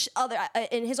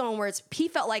in his own words, he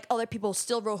felt like other people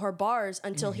still wrote her bars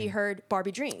until he heard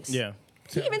Barbie Dreams. Yeah.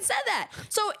 He even said that.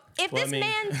 So if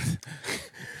man...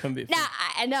 Now,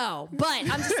 I know, but I'm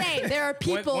just saying, there are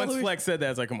people Once who... Flex said that,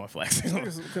 it's like, come on, Flex.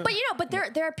 But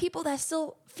there are people that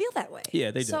still feel that way.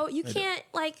 Yeah, they do. So you can't,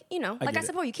 like I said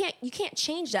before, you can't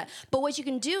change that. But what you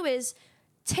can do is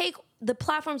take the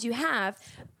platforms you have,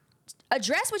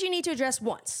 address what you need to address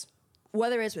once.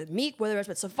 Whether it's with Meek, whether it's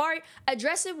with Safari,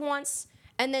 address it once,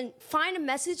 and then find a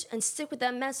message and stick with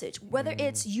that message. Whether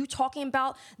it's you talking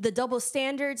about the double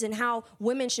standards and how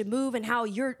women should move and how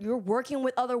you're working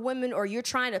with other women, or you're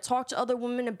trying to talk to other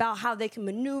women about how they can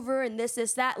maneuver and this,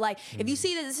 that. Like, if you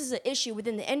see that this is an issue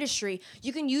within the industry,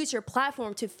 you can use your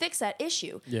platform to fix that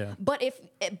issue. Yeah. But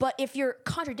if you're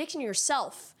contradicting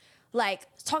yourself, like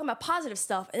talking about positive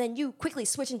stuff, and then you quickly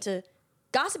switch into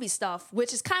gossipy stuff,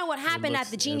 which is kind of what happened at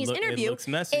the Genius interview. It looks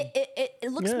messy.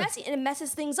 It looks messy, and it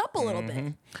messes things up a little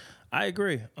bit. I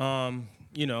agree.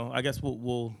 I guess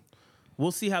we'll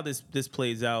see how this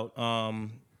plays out.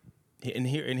 And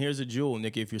here's a jewel,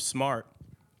 Nicki. If you're smart,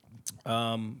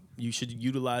 you should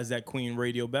utilize that Queen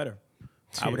Radio better.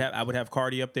 I would have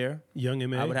Cardi up there. Young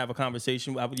M.A. I would have a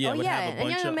conversation. I would have a and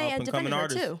bunch Young of M.A. up and coming defended her,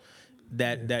 artists too.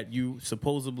 that you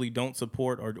supposedly don't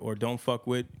support or don't fuck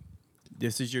with.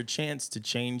 This is your chance to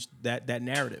change that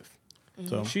narrative.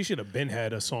 So She should have been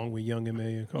had a song with Young M.A.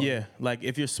 and Cardi. yeah, like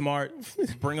if you're smart,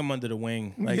 bring them under the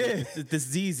wing. Like Yeah. this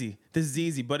is easy. This is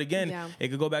easy. But again, Yeah. it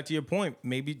could go back to your point.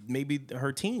 Maybe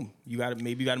her team. You got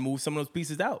to move some of those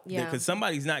pieces out. Yeah. Because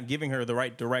somebody's not giving her the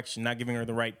right direction, not giving her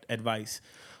the right advice.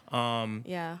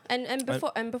 Yeah,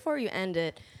 and before you end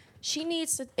it, she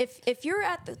needs to. If you're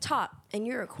at the top and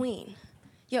you're a queen,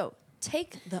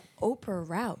 take the Oprah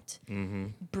route.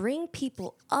 Bring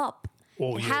people up.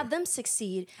 Oh, yeah. Have them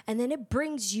succeed, and then it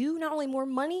brings you not only more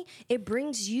money, it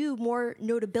brings you more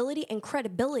notability and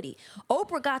credibility.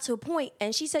 Oprah got to a point,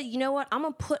 and she said, "You know what? I'm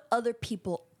gonna put other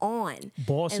people on.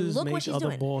 Bosses and look make what she's other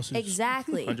doing. bosses.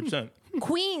 Exactly. 100%.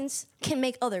 Queens can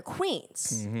make other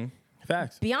queens.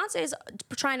 Facts. Beyonce's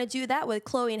trying to do that with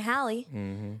Chloe and Halle.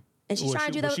 And she's Well, trying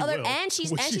to do that with she other, will. and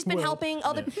she's Well, she been will. helping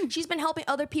other. She's been helping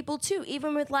other people too.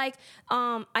 Even with like,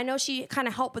 I know she kind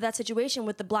of helped with that situation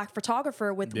with the black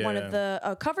photographer with one Yeah. of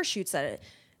the cover shoots.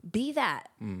 Be that.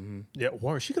 Yeah,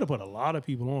 word. She could have put a lot of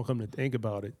people on. Come to think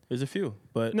about it. There's a few,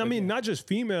 but No, I mean not just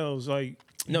females. Like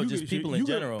No, you just could- people you in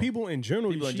could- general. People in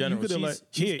general. people in you general. could have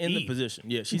She's here, in the eat. position.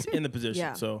 Yeah, she's in the position.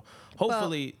 Yeah. So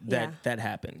hopefully Well, that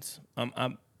happens.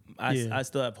 Yeah. I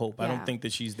still have hope. I Yeah. don't think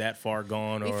that she's that far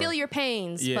gone. We or feel your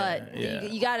pains, Yeah, but yeah.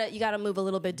 you gotta move a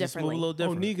little bit just move differently. a little Oh,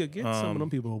 different. Nika, get some of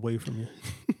them people away from you.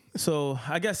 So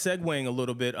I guess segueing a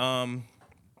little bit.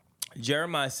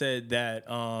 Jeremiah said that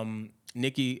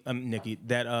Nicki,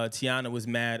 that Tiana was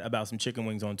mad about some chicken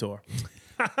wings on tour.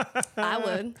 I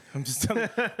would. I'm just telling.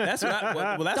 That's what I.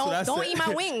 Well, that's what I said. Don't eat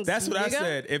my wings, That's what I nigga.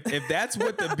 said. If that's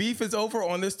what the beef is over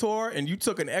on this tour, and you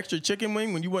took an extra chicken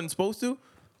wing when you wasn't supposed to,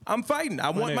 I'm fighting. I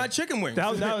want my chicken wings.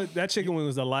 That chicken wing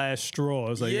was the last straw. I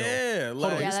was like, Yeah, yo,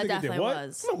 like- hold on, Yeah, this that nigga did definitely what?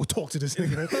 was. I'm gonna talk to this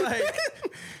nigga.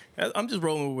 Like, I'm just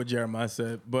rolling with what Jeremiah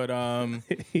said, but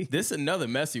this is another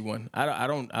messy one. I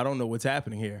don't know what's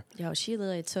happening here. Yo, she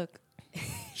literally took.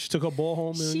 She took her ball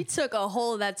home. And She took a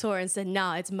whole of that tour and said,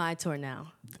 "No, it's my tour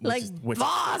now." which-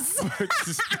 boss.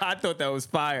 I thought that was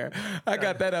fire. I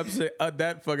got that upset.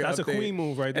 That fucking. That's a update. queen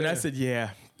move right And I there. said, "Yeah,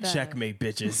 checkmate,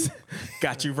 bitches.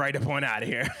 Got you right up on out of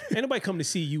here." ain't nobody come to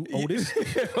see you, Otis.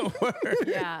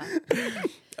 Yeah.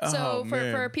 So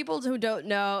man. for people who don't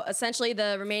know, essentially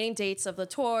the remaining dates of the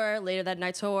tour, later that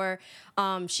night tour,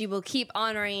 she will keep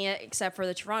honoring it except for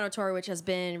the Toronto tour, which has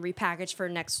been repackaged for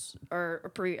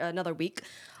another week.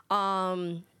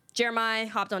 Jeremiah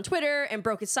hopped on Twitter and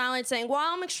broke his silence, saying,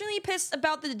 "While I'm extremely pissed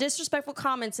about the disrespectful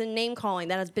comments and name calling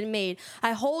that has been made,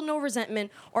 I hold no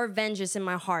resentment or vengeance in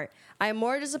my heart. I am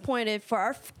more disappointed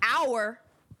for our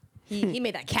He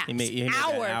made that caps. He made that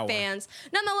our our. fans.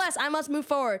 Nonetheless, I must move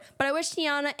forward. But I wish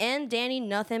Tiana and Danny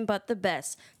nothing but the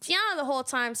best." Tiana the whole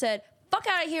time said, "Fuck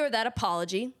out of here with that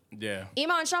apology." Yeah.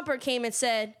 Iman Shumpert came and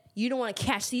said, "You don't want to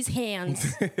catch these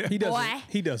hands." He doesn't. Boy.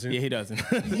 He doesn't. Yeah, he doesn't.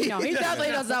 No, he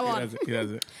definitely does not want. He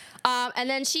doesn't. And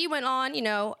then she went on,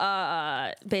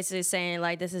 basically saying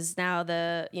like, this is now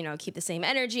the, keep the same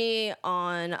energy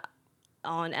on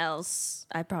else.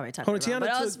 I probably talked Hold on, about it,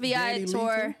 Tiana but else took VI Danny Lee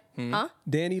tour. too? Huh?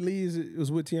 Danny Lee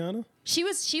was with Tiana. She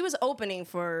was opening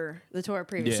for the tour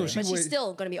previously, Yeah. So but she she's went-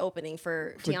 still going to be opening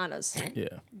for Tiana's. Yeah.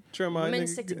 Jeremiah, Women nigga,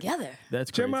 stick together.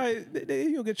 That's crazy. Jeremiah,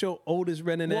 you'll get your Otis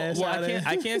Redding ass Well, out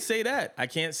I can't say that. I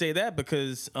can't say that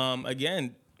because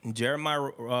again,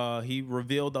 Jeremiah he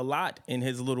revealed a lot in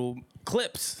his little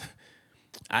clips.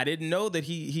 I didn't know that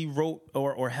he wrote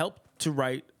or helped to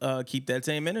write Keep That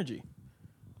Same Energy.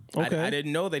 Okay. I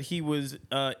didn't know that he was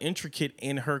intricate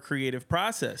in her creative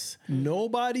process.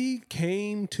 Nobody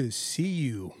came to see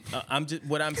you.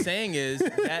 What I'm saying is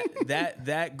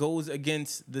that goes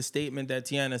against the statement that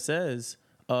Tiana says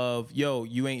of, "Yo,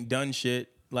 you ain't done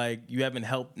shit. Like, you haven't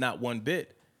helped not one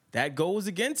bit." That goes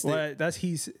against it. Well, that's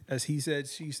as he said,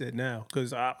 she said now.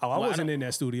 Because I wasn't don't- in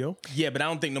that studio. Yeah, but I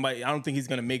don't think he's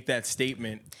gonna make that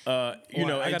statement. I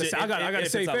gotta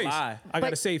save face. I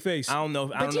gotta save face. I don't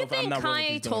know. I But don't do know you if I'm think not rolling with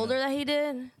Kanye these told doing her that he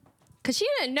did? Because she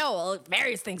didn't know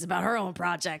various things about her own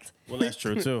project. that. Well, that's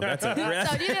true too. That's a,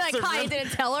 So do you think like Kanye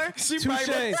didn't tell her? She Touche.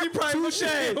 probably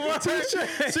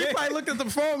She probably looked at the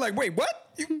phone like, "Wait,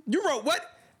 what? You wrote what?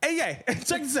 Hey, yeah,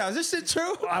 check this out. Is this shit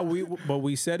true?" But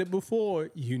we said it before.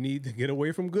 You need to get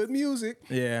away from good music.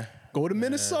 Yeah. Go to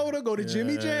Minnesota. Go to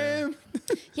Jimmy Jam.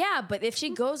 Yeah, but if she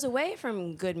goes away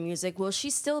from good music, will she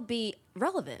still be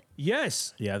relevant?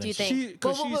 Yes. Yeah. I Do you think think?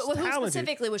 Because Well, she's who talented.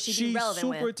 specifically would she be She's relevant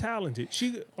super with? talented.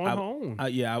 She on her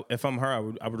own. If I'm her, I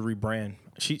would rebrand.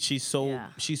 She's so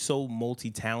Yeah.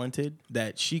 multi-talented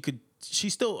that she could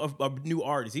she's still a new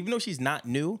artist. Even though she's not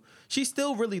new, she's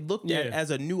still really looked at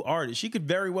as a new artist. She could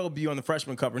very well be on the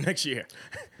freshman cover next year.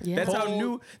 Yeah. That's how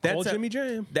new. That's Jimmy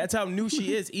Jam. That's how new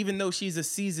she is. Even though she's a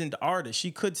seasoned artist,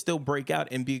 she could still break out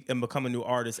and become a new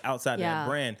artist outside of that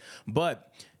brand.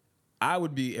 But I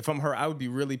would be, if I'm her, I would be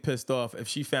really pissed off if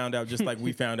she found out, just like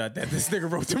we found out, that this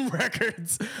nigga wrote them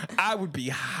records. I would be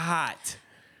hot.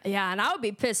 Yeah, and I would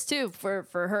be pissed too for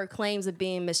her claims of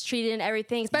being mistreated and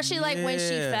everything, especially like when she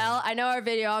fell. I know our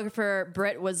videographer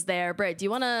Britt was there. Britt, do you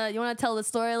wanna tell the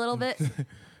story a little bit? Do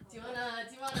you wanna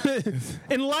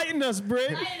Enlighten us,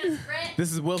 Britt.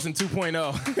 This is Wilson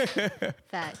 2.0.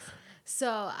 Facts. So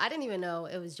I didn't even know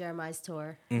it was Jeremiah's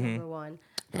tour. Number one.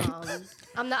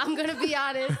 I'm gonna be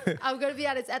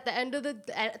honest. At the end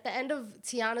of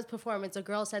Tiana's performance, a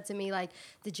girl said to me like,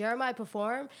 "Did Jeremiah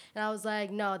perform?" And I was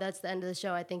like, "No, that's the end of the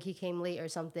show. I think he came late or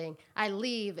something." I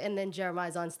leave and then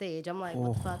Jeremiah's on stage. I'm like,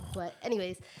 "What the fuck?" But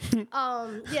anyways,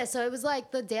 yeah. So it was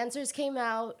like the dancers came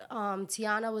out.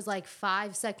 Tiana was like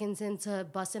 5 seconds into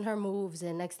busting her moves,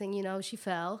 and next thing you know, she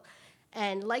fell.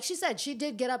 And like she said, she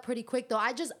did get up pretty quick though.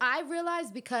 I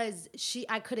realized because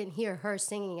I couldn't hear her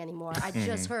singing anymore. I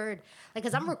just heard, like,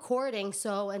 cause I'm recording,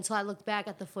 so until I looked back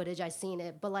at the footage, I seen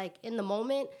it. But like in the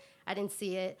moment, I didn't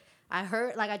see it.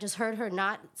 I just heard her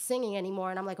not singing anymore,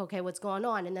 and I'm like, okay, what's going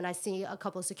on? And then I see a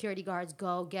couple of security guards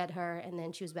go get her, and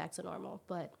then she was back to normal.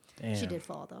 But she did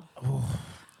fall though.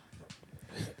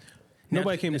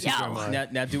 Nobody came to see Jeremiah.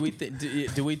 Now, do we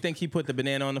think he put the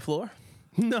banana on the floor?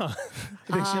 No.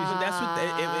 That's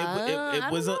what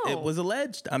it was. It was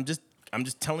alleged. I'm just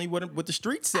telling you what the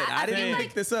street said. I didn't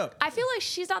make this up. I feel like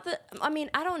she's not I mean,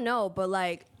 I don't know, but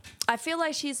like, I feel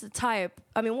like she's the type.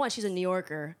 I mean, one, she's a New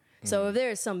Yorker, so if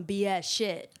there's some BS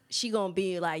shit, she gonna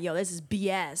be like, "Yo, this is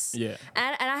BS." Yeah.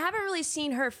 And I haven't really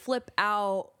seen her flip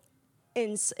out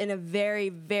in a very,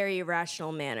 very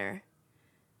irrational manner.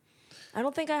 I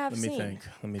don't think I have seen.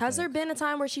 Has there been a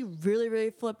time where she really, really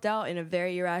flipped out in a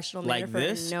very irrational manner? Like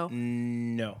this? No.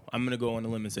 I'm gonna go on the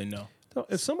limb and say no.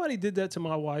 If somebody did that to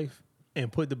my wife and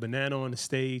put the banana on the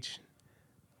stage,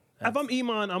 if I'm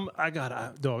Iman, I'm I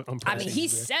mean, he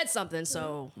said something,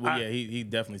 so. Well, yeah, he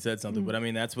definitely said something, but I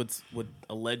mean, that's what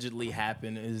allegedly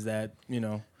happened is that, he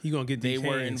gonna get they these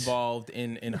were hands. involved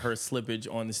in her slippage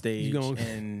on the stage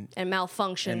and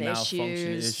malfunction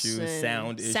issues,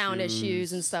 and sound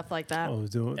issues and stuff like that.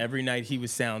 Every night he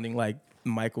was sounding like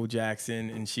Michael Jackson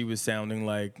and she was sounding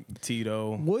like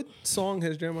Tito. What song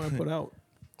has Jeremiah put out?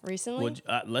 Recently?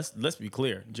 Well, let's be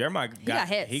clear. Jeremiah got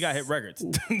hits. He got hit records.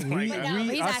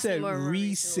 I said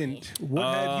recent. What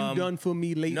have you done for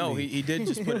me lately? No, he did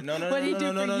just put it. No.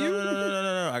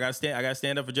 I gotta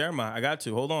stand up for Jeremiah. I got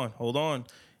to. Hold on.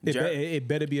 It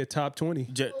better be a top 20.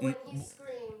 But when he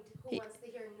screamed, "Who wants to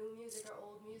hear new music or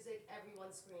old music?"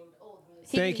 Everyone screamed old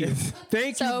music. Thank you.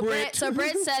 Thank you, Britt. So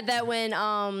Britt said that when,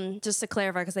 just to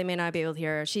clarify, because they may not be able to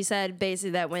hear her, she said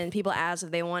basically that when people asked if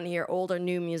they want to hear old or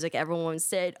new music, everyone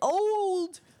said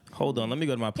old. Hold on, let me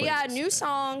go to my playlist. He got a new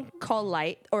song called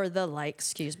Light, or The Light,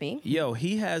 excuse me. Yo,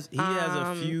 he has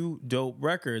a few dope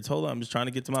records. Hold on, I'm just trying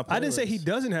to get to my playlist. I didn't say he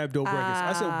doesn't have dope records.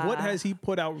 I said, what has he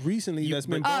put out recently that's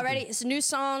been dope? Already, it's new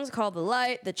songs called The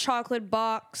Light, The Chocolate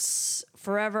Box,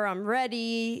 Forever I'm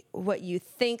Ready, What You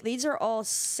Think. These are all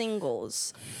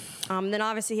singles. Then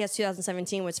obviously he has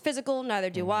 2017, which is Physical, Neither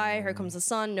Do I, Here Comes the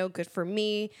Sun, No Good For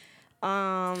Me.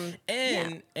 And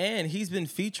he's been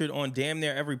featured on damn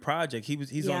near every project.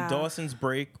 He's on Dawson's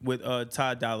Break with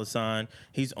Ty Dolla $ign.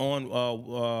 He's on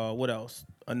what else?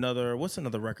 What's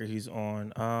another record he's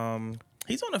on?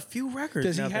 He's on a few records.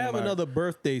 Does he have another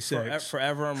birthday sex?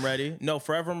 Forever I'm Ready. No,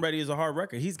 Forever I'm Ready is a hard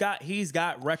record. He's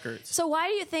got records. So why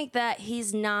do you think that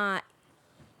he's not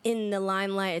in the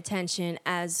limelight attention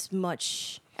as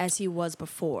much as he was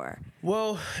before?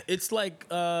 Well, it's like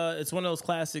it's one of those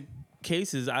classic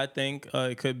cases. I think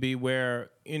it could be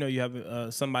where you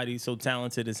have somebody so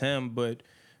talented as him, but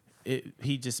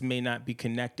he just may not be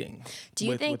connecting. Do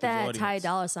you think that Ty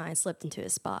Dolla $ign slipped into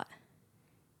his spot?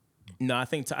 No, I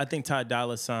think Ty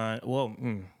Dolla $ign. Well,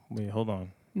 wait, hold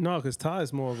on. No, because Ty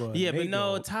is more of a but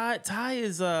no, Ty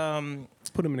is let's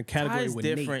put him in a category Ty's with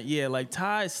different. Nate. Yeah, like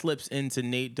Ty slips into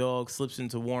Nate Dogg, slips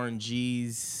into Warren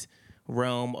G's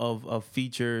realm of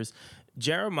features.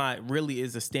 Jeremiah really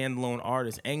is a standalone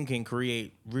artist and can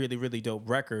create really, really dope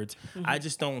records. I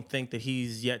just don't think that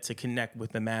he's yet to connect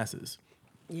with the masses.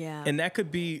 Yeah. And it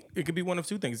could be one of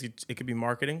two things. It could be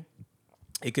marketing.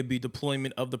 It could be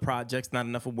deployment of the projects, not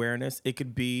enough awareness. It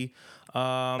could be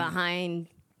behind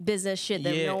business shit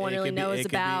that no one really knows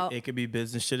about. It could be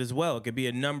business shit as well. It could be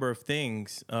a number of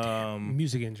things.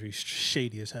 Music industry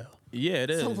shady as hell. Yeah, it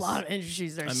is. There's a lot of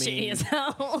industries that are shitty mean, as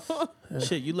hell.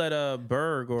 Shit, you let a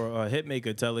Berg or a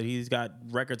Hitmaker tell it he's got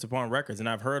records upon records, and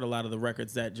I've heard a lot of the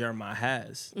records that Jeremiah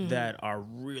has that are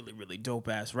really, really dope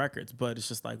ass records. But it's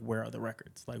just like, where are the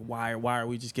records? Like, why are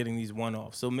we just getting these one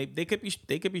offs? So maybe they could be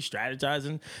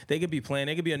strategizing, they could be playing,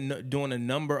 they could be doing a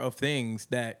number of things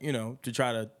that to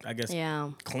try to, I guess,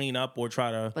 clean up or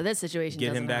try to. But this situation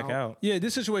get him back help. out. Yeah,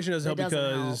 this situation doesn't help doesn't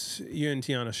because you're in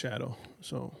Tiana's shadow.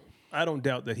 So I don't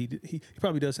doubt that he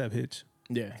probably does have hits.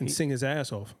 Yeah, Can sing his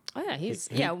ass off. Oh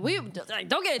yeah,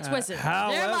 don't get it twisted.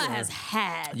 However- Jeremiah has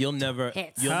had. You'll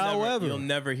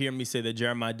never hear me say that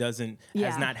Jeremiah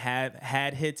has not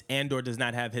had hits and or does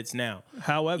not have hits now.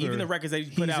 However, even the records that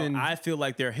he put out, I feel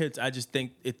like they're hits. I just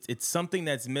think it's something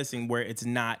that's missing where it's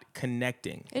not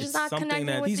connecting. It's just not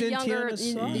connecting with the younger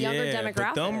demographic.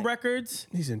 But them records,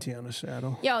 he's in Tiana's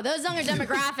shadow. Yo, those younger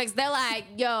demographics, they're like,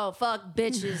 yo, fuck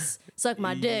bitches, suck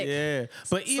my dick. Yeah,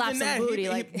 but slap even some that,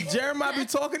 booty, Jeremiah be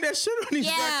talking that shit on these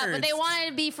records. Yeah, but they wanted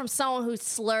to be from someone who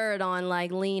slurred on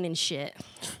like lean and shit.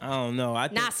 I don't know.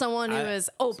 Not someone who is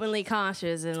openly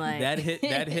conscious and like that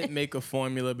hit make a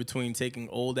formula between taking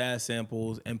old ass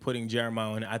samples and putting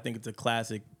Jeremiah on it. I think it's a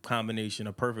classic combination,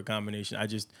 a perfect combination.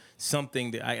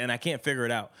 Something that I can't figure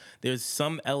it out. There's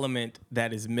some element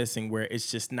that is missing where it's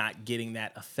just not getting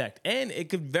that effect. And it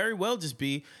could very well just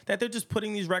be that they're just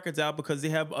putting these records out because they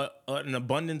have an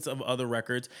abundance of other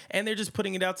records and they're just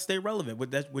putting it out to stay relevant,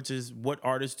 which is what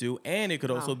artists do. And it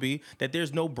could also be that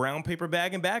there's no brown paper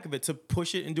bag in back of it to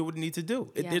push it and do what it needs to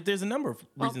do. There's a number of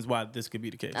reasons why this could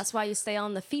be the case. That's why you stay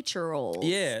on the feature roles.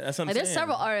 Yeah, that's what I'm saying. There's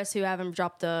several artists who haven't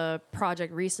dropped a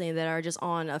project recently that are just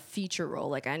on a feature role.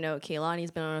 Like I know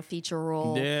Kehlani's been on a feature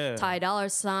role. Yeah. Ty Dolla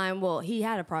 $ign, well, he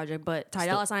had a project, but Ty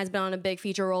Dolla $ign's been on a big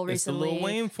feature role recently. It's the Lil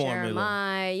Wayne formula.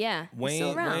 Jeremiah, yeah.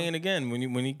 Wayne again,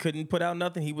 when he couldn't put out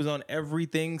nothing, he was on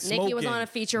everything smoking. Nicki was on a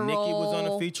feature role. Nicki was on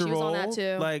a feature she role. Was on that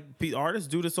too. Like artists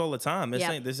do this all the time.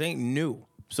 This ain't new.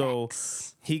 So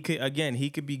he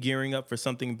could be gearing up for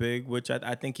something big, which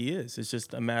I think he is. It's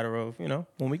just a matter of,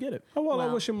 when we get it. Oh, well, I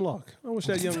wish him luck. I wish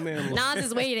that young man luck. Nas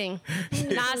is waiting.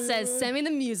 Nas says, send me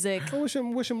the music. I wish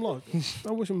him luck.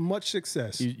 I wish him much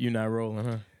success. You're not rolling,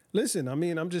 huh? Listen, I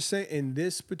mean, I'm just saying, in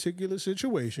this particular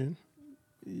situation,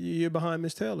 you're behind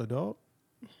Miss Taylor, dog.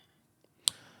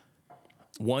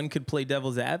 One could play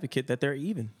devil's advocate that they're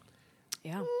even.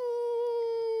 Yeah. I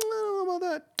don't know about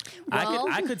that. Well,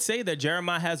 I could say that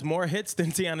Jeremiah has more hits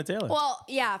than Tiana Taylor. Well,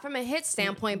 yeah, from a hit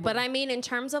standpoint, but I mean, in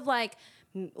terms of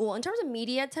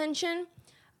media attention,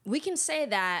 we can say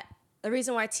that the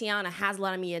reason why Tiana has a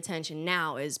lot of media attention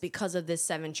now is because of this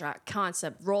 7-track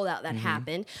concept rollout that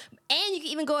happened. And you can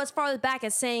even go as far back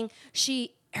as saying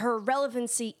her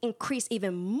relevancy increased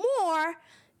even more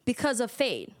because of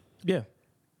Fade. Yeah.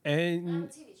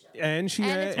 And she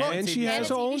has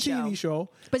her own TV show.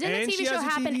 But then the TV show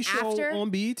happened after on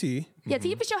BET. Yeah,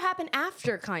 TV show happened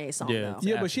after Kanye's song, though.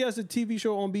 Yeah, but she has a TV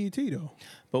show on BET though.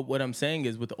 But what I'm saying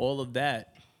is, with all of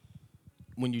that,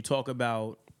 when you talk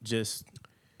about just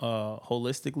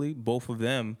holistically, both of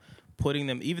them, putting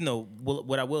them, even though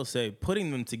what I will say,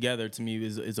 putting them together to me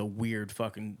is a weird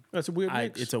fucking. That's a weird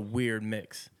mix. It's a weird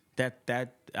mix. I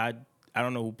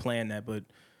don't know who planned that, but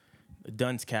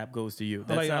Dunce cap goes to you.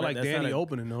 I like Danny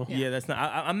opening though. Yeah, that's not.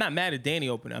 I'm not mad at Danny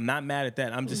opening. I'm not mad at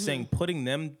that. I'm just saying putting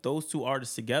those two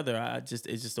artists together. It's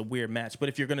just a weird match. But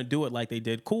if you're gonna do it like they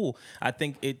did, cool. I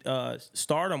think it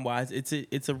stardom wise,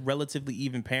 it's a relatively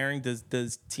even pairing. Does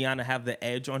Tiana have the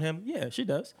edge on him? Yeah, she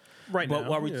does. Right but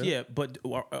now. But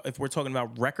if we're talking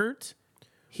about records.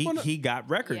 He got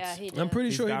records. Yeah, he did. I'm pretty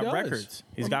sure he does. Records.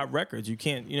 He's got records. You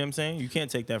can't. You know what I'm saying? You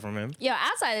can't take that from him. Yo,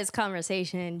 outside this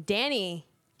conversation, Danny,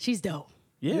 she's dope.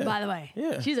 Yeah. By the way.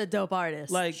 Yeah. She's a dope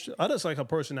artist. I just like her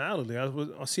personality.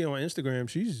 I see her on Instagram.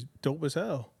 She's dope as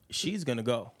hell. She's gonna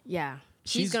go. Yeah.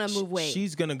 She's gonna move weight.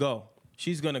 She's gonna go.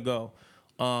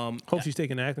 Hope she's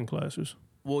taking acting classes.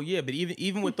 Well, yeah, but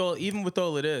even with all of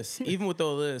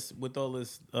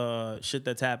this shit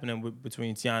that's happening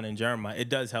between Tiana and Jeremiah, it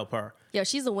does help her. Yo,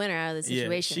 she's the winner out of the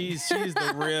situation. Yeah, she's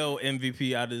the real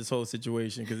MVP out of this whole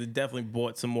situation because it definitely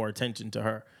brought some more attention to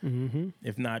her,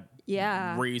 if not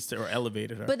raised or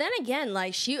elevated her. But then again,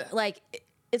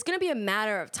 it's gonna be a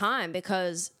matter of time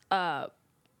because an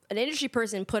industry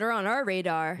person put her on our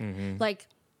radar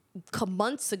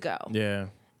months ago. Yeah.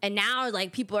 And now,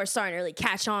 people are starting to really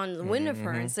catch on the wind of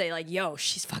her and say, yo,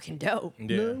 she's fucking dope.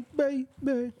 Yeah.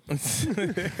 Baby.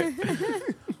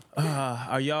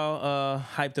 Are y'all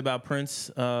hyped about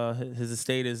Prince? His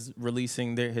estate is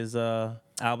releasing his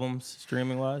albums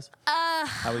streaming wise.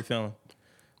 How we feeling?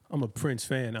 I'm a Prince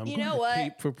fan. I'm You going know to what?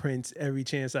 peep for Prince every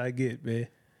chance I get, man.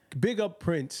 Big up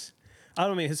Prince. I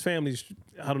don't mean his family's.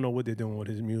 I don't know what they're doing with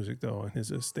his music though and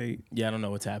his estate. Yeah, I don't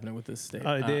know what's happening with this state.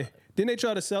 Didn't they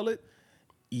try to sell it?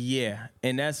 Yeah,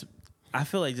 and that's. I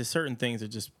feel like just certain things are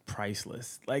just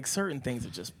priceless. Like certain things are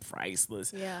just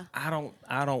priceless. Yeah. I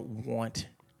don't want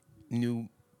new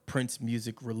Prince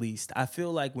music released. I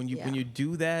feel like when you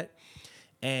do that,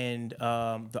 and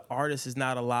the artist is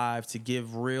not alive to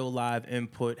give real live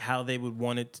input, how they would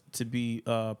want it to be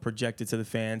projected to the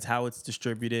fans, how it's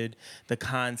distributed, the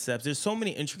concepts. There's so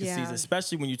many intricacies,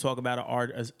 especially when you talk about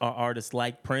an artist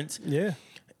like Prince. Yeah.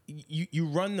 You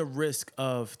run the risk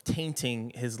of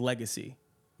tainting his legacy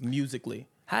musically.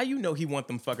 How you know he want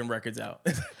them fucking records out?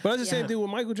 But that's the same thing with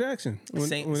Michael Jackson.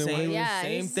 Same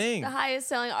He's thing. the highest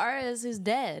selling artist who's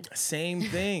dead. Same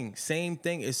thing.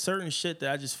 It's certain shit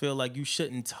that I just feel like you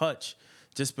shouldn't touch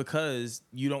just because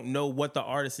you don't know what the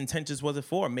artist's intentions was it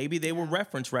for. Maybe they were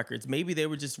reference records. Maybe they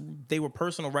were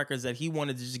personal records that he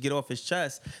wanted to just get off his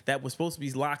chest that was supposed to be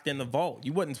locked in the vault.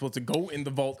 You wasn't supposed to go in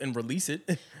the vault and release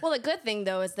it. Well, the good thing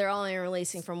though is they're only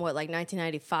releasing from like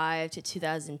 1995 to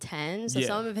 2010. So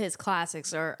some of his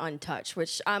classics are untouched,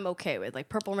 which I'm okay with. Like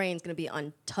Purple Rain's gonna be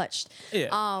untouched. Yeah.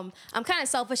 I'm kind of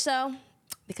selfish though,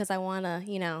 because I wanna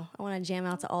jam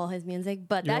out to all his music.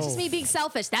 But that's just me being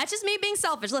selfish.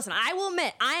 Listen, I will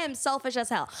admit I am selfish as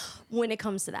hell when it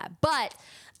comes to that. But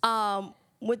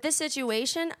with this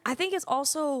situation, I think it's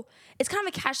kind of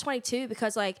a catch-22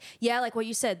 because like what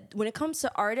you said, when it comes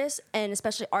to artists and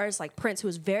especially artists like Prince, who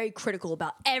was very critical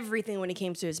about everything when it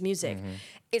came to his music,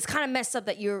 it's kind of messed up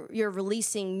that you're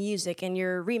releasing music and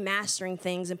you're remastering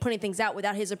things and putting things out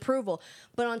without his approval.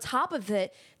 But on top of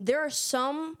it, there are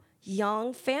some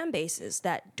young fan bases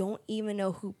that don't even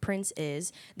know who Prince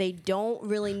is. They don't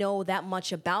really know that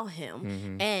much about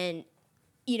him. And,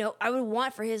 I would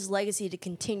want for his legacy to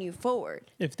continue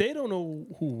forward. If they don't know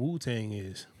who Wu-Tang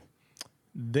is,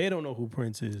 they don't know who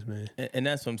Prince is, man. And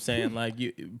that's what I'm saying. Like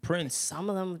Prince. Some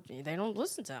of them, they don't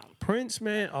listen to him. Prince,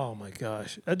 man, oh my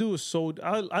gosh. That dude is so...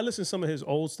 I listen to some of his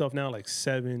old stuff now, like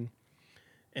Seven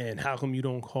and How Come You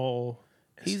Don't Call...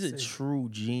 He's a true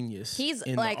genius. He's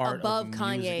in like the art above of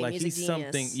Kanye, like music he's genius.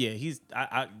 something. Yeah, he's.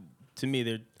 To me,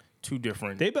 they're two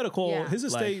different. They better call his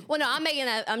estate... Well, no,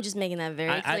 I'm just making that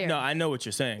very clear. No, I know what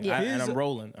you're saying. Yeah. And I'm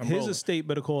rolling. His estate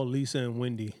better call Lisa and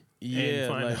Wendy. Yeah,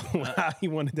 and find out how he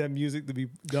wanted that music to be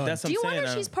done. That's Do you what I'm wonder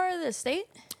saying. if she's part of the estate?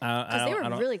 Because they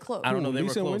were really close. I don't know. They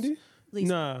Lisa were and close.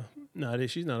 Wendy? Nah,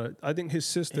 she's not. I think his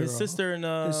sister. His sister and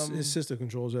his sister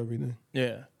controls everything.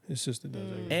 yeah. His sister does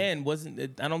everything. And wasn't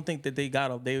it, I don't think that they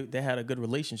had a good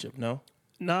relationship. No.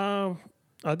 Nah,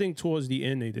 I think towards the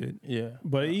end they did. Yeah.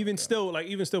 But even still,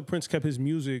 Prince kept his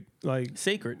music like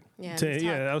Sacred.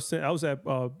 Yeah, I was at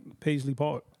Paisley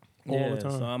Park all the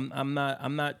time. So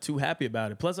I'm not too happy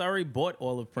about it. Plus, I already bought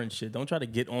all of Prince shit. Don't try to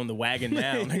get on the wagon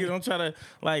now. Nigga, don't try to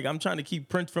I'm trying to keep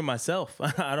Prince for myself.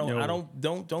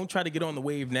 Don't try to get on the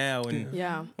wave now and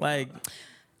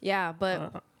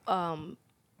but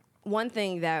one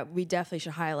thing that we definitely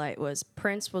should highlight was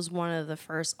Prince was one of the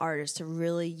first artists to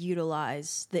really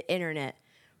utilize the internet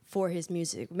for his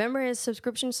music. Remember his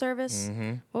subscription service?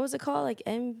 What was it called? Like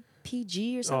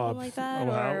MPG or something like that?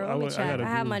 Let me check. I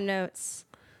have my notes.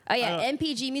 Oh yeah,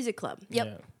 MPG Music Club. Yep.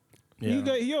 Yeah.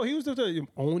 He was the tell you,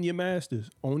 own your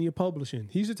masters, own your publishing.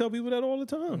 He used to tell people that all the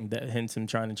time. That hence him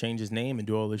trying to change his name and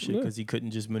do all this shit because he couldn't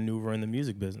just maneuver in the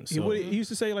music business. So. He used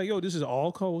to say like, "Yo, this is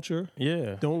our culture.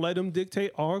 Yeah, don't let them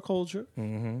dictate our culture."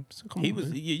 So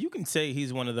you can say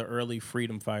he's one of the early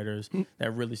freedom fighters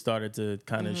that really started to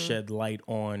kind of shed light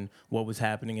on what was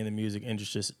happening in the music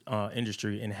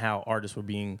industry and how artists were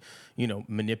being,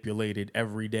 manipulated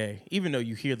every day. Even though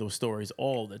you hear those stories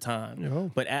all the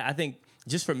time, but I think.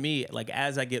 Just for me, like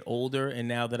as I get older and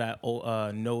now that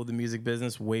I know the music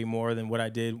business way more than what I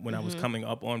did when I was coming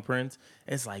up on Prince,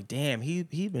 it's like, damn, he'd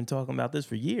been talking about this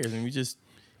for years, and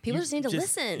people just need to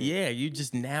listen. Yeah, you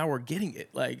just now are getting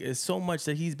it. Like it's so much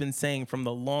that he's been saying from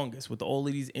the longest with all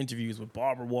of these interviews with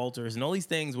Barbara Walters and all these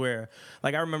things where,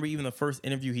 like I remember even the first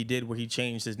interview he did where he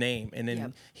changed his name and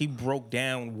then he broke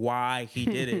down why he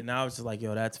did it, and I was just like,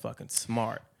 yo, that's fucking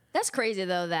smart. That's crazy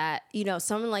though that,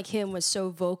 someone like him was so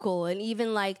vocal, and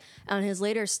even like on his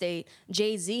later state,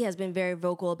 Jay-Z has been very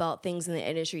vocal about things in the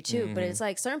industry too. But it's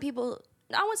like certain people,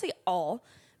 I won't say all,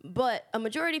 but a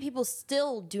majority of people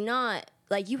still do not,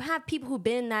 like you have people who've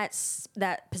been in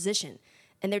that position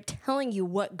and they're telling you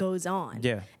what goes on.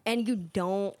 Yeah. And you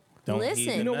don't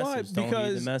listen. You know why?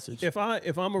 Because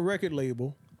if I'm a record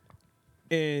label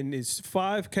and it's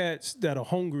 5 cats that are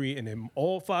hungry, and then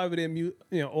all five of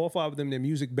them, their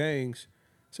music bangs.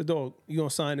 So, dog, you gonna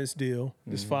sign this deal,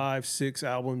 this 5-6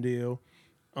 album deal,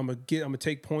 I'm gonna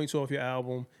take points off your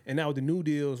album. And now with the new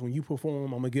deals, when you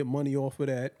perform, I'm gonna get money off of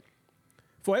that.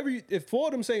 If 4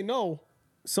 of them say no,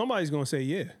 somebody's gonna say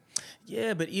yeah.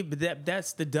 Yeah, but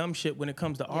that's the dumb shit when it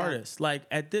comes to artists. Like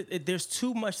there's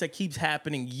too much that keeps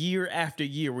happening year after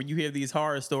year where you hear these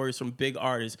horror stories from big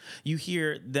artists. You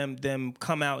hear them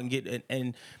come out and get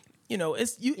and you know,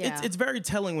 it's very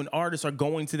telling when artists are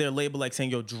going to their label like saying,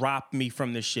 "Yo, drop me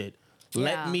from this shit.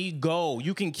 Let me go.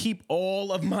 You can keep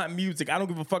all of my music. I don't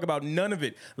give a fuck about none of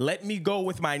it. Let me go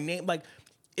with my name." Like,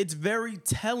 it's very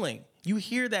telling. You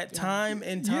hear that time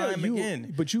and time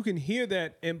again. But you can hear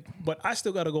that, but I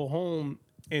still got to go home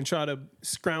and try to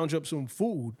scrounge up some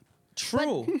food.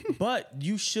 True, but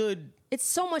you should. It's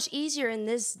so much easier in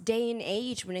this day and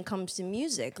age when it comes to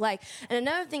music. Like, and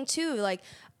another thing too, like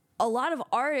a lot of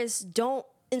artists don't,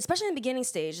 especially in the beginning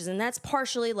stages, and that's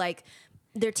partially like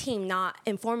their team not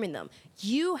informing them.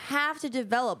 You have to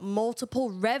develop multiple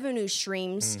revenue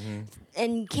streams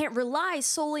and you can't rely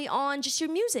solely on just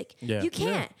your music. Yeah. You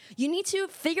can't. You need to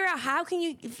figure out how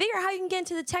you can get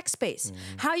into the tech space,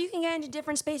 how you can get into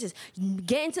different spaces.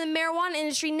 Get into the marijuana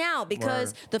industry now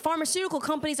because the pharmaceutical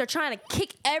companies are trying to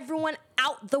kick everyone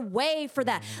out the way for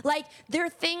that. Like, there are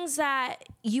things that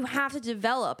you have to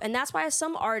develop, and that's why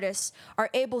some artists are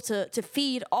able to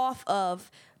feed off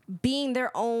of being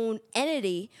their own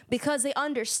entity because they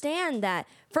understand that,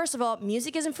 first of all,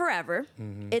 music isn't forever.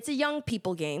 It's a young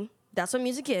people game. That's what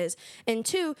music is. And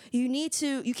 2,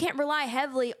 you can't rely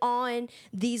heavily on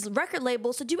these record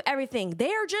labels to do everything.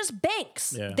 They are just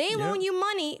banks. Yeah. They loan you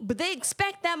money, but they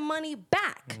expect that money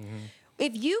back.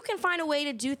 If you can find a way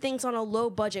to do things on a low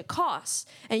budget cost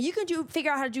and you can figure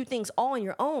out how to do things all on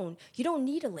your own, you don't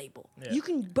need a label. Yeah. You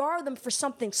can borrow them for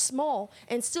something small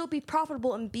and still be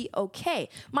profitable and be okay.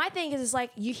 My thing is like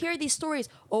you hear these stories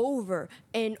over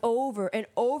and over and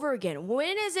over again.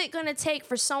 When is it going to take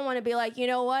for someone to be like, you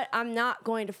know what? I'm not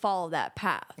going to follow that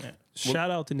path. Yeah.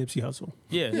 Shout out to Nipsey Hussle.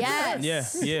 Yeah.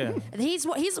 Yes. Yeah. He's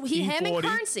him and E40.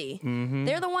 Currency.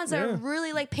 They're the ones that are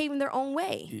really like paving their own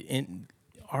way. And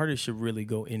artists should really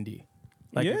go indie.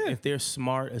 Like if they're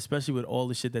smart, especially with all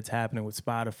the shit that's happening with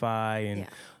Spotify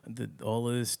and all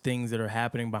of these things that are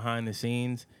happening behind the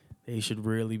scenes, they should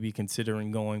really be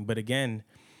considering going. But again,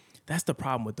 that's the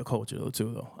problem with the culture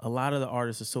though. A lot of the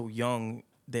artists are so young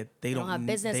that they don't have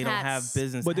business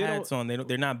hats on.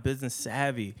 They're not business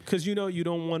savvy. Because you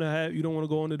don't want to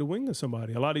go under the wing of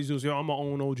somebody. A lot of these dudes, I'm my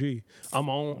own OG. I'm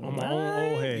my own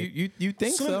old head. You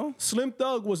think so? Slim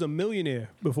Thug was a millionaire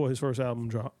before his first album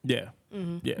dropped. Yeah.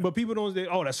 Yeah. But people don't say,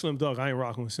 "Oh, that's Slim Thug. I ain't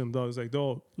rocking with Slim Thug." It's like,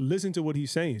 dog, listen to what he's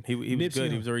saying. He was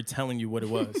good. He was already telling you what it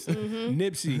was.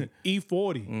 Nipsey,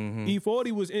 E40.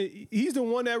 E40 was he's the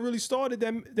one that really started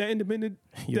that independent.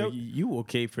 You will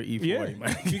cape for E40,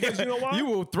 man. Because you know why? You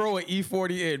will throw an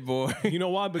E40 in, boy. You know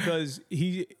why? Because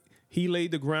he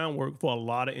laid the groundwork for a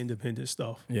lot of independent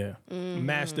stuff. Yeah.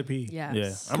 Master P.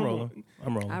 Yes. Yeah.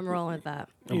 I'm rolling with that.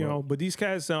 But these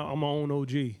cats, I'm my own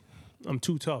OG. I'm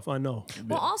too tough, I know.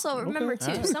 Well, also remember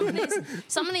too,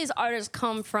 some of these artists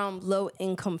come from low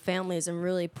income families in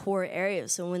really poor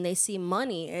areas. So when they see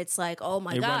money, it's like, oh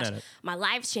my gosh, my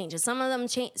life's changing. Some of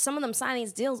them sign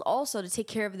these deals also to take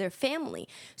care of their family.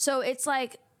 So it's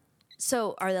like,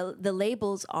 are the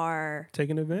labels are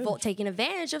taking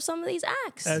advantage of some of these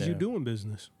acts as you do in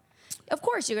business. Of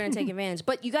course, you're gonna take advantage,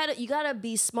 but you gotta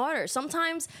be smarter.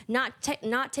 Sometimes not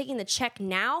taking the check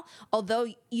now, although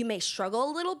you may struggle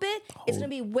a little bit, it's gonna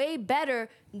be way better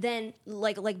than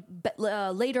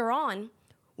later on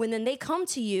when then they come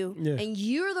to you and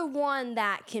you're the one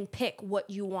that can pick what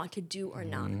you want to do or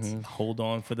not. Hold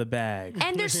on for the bag.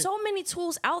 And there's so many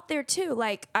tools out there too.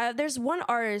 Like there's one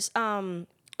artist,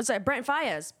 it's like Brent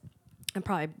Faiyaz. I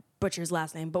probably butcher his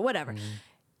last name, but whatever.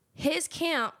 His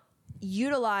camp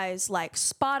utilize like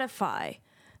Spotify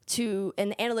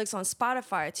and the analytics on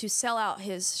Spotify to sell out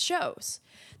his shows.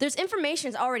 There's information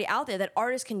that's already out there that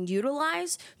artists can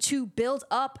utilize to build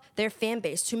up their fan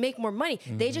base, to make more money.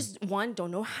 They just, 1, don't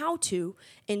know how to,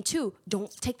 and 2, don't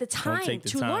take the time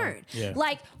to learn. Yeah.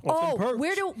 Like,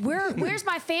 where's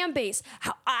my fan base?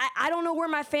 I don't know where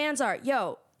my fans are.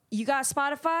 Yo, you got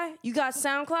Spotify? You got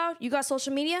SoundCloud? You got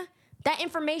social media? That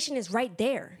information is right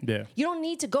there. Yeah. You don't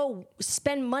need to go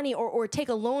spend money or take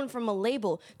a loan from a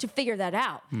label to figure that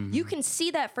out. You can see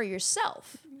that for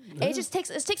yourself. It just takes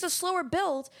a slower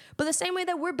build, but the same way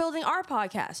that we're building our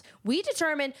podcast. We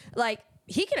determined, like,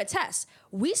 he can attest,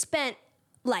 we spent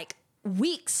like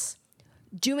weeks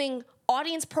doing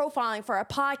audience profiling for a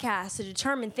podcast to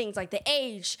determine things like the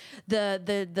age,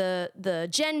 the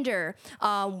gender,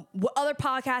 what other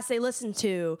podcasts they listen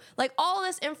to, like all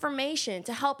this information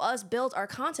to help us build our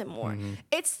content more.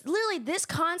 It's literally this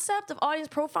concept of audience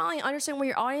profiling and understanding where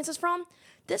your audience is from.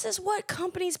 This is what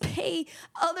companies pay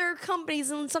other companies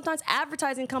and sometimes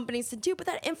advertising companies to do, but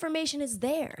that information is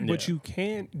there. But you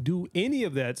can't do any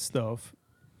of that stuff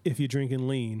if you're drinking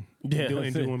lean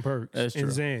and doing perks That's and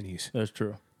true. Xannies. That's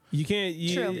true. You can't.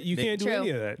 You can't do True. any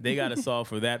of that. They got to solve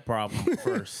for that problem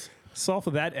first. Solve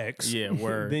for that X. Yeah,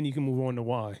 word. Then you can move on to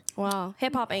Y. Well,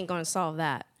 hip hop ain't gonna solve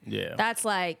that. Yeah. That's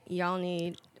like y'all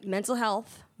need mental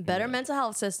health, better mental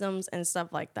health systems and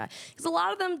stuff like that. Because a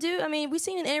lot of them do. I mean, we've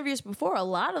seen in interviews before. A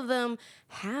lot of them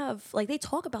have like they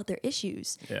talk about their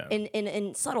issues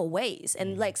in subtle ways,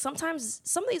 and like sometimes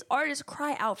some of these artists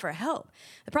cry out for help.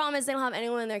 The problem is they don't have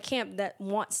anyone in their camp that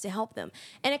wants to help them,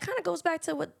 and it kind of goes back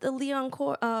to what the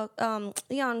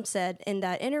Leon said in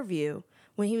that interview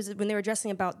when they were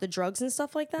addressing about the drugs and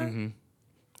stuff like that.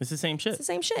 It's the same shit. It's the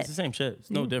same shit. It's the same shit. It's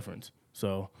no difference.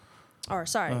 So, Or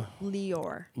sorry,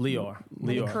 Leor. Leor.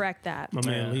 Let me correct that. My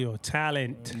man Leo,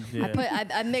 talent. Yeah.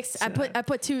 I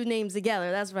put two names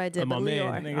together. That's what I did. My But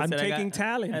man. Leor. I'm taking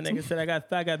talent. And nigga said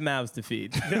I got mouths to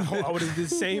feed. I would have did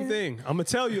the same thing. I'm gonna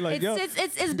tell you, like, yo,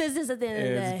 It's business at the end of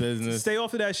the It's day. business. stay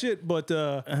off of that shit. But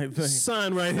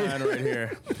sign right here. Sign right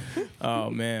here. Oh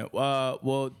man.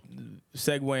 Well,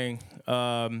 segueing.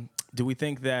 Do we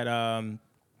think that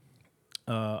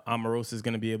Omarosa is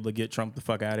going to be able to get Trump the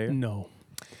fuck out of here? No.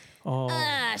 Oh,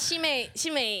 She may,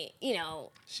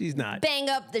 she's not. bang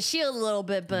up the shield a little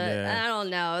bit, but Yeah. I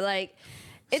don't know. Like,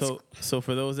 it's So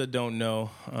for those that don't know,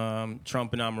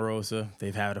 Trump and Omarosa,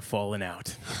 they've had a falling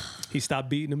out. He stopped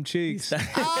beating them cheeks. He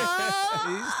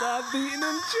stopped beating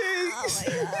them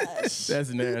cheeks.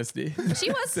 That's nasty. she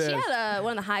had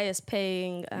one of the highest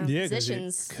paying Yeah, 'cause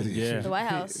positions Yeah. at the White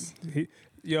House.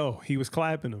 He was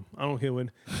clapping him. I don't care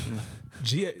when.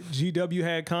 GW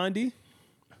had Condi.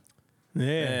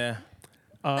 Yeah.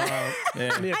 Yeah.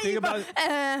 Yeah, think about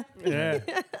it.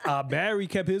 Yeah. Barry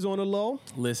kept his on the low.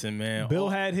 Listen, man. Bill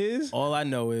had his. All I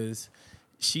know is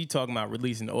she talking about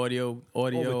releasing audio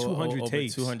Over 200 over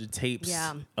tapes. 200 tapes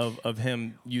Yeah. of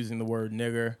him using the word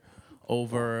nigger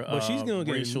over But she's gonna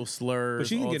get racial slurs, But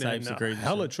she can all get types in of crazy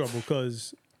hella shit. trouble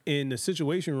because in the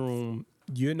Situation Room,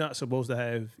 you're not supposed to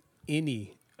have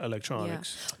any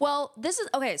electronics. Well, this is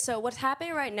okay. So what's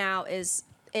happening right now is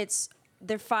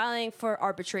they're filing for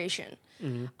arbitration,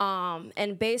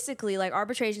 and basically like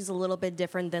arbitration is a little bit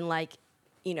different than like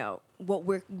what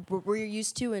we're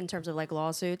used to in terms of like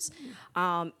lawsuits.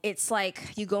 It's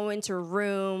like you go into a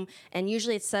room and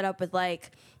usually it's set up with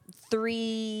like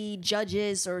 3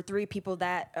 judges or 3 people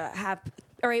that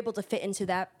are able to fit into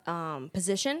that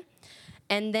position.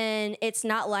 And then it's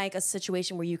not like a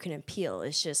situation where you can appeal.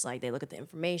 It's just like they look at the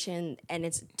information and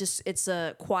it's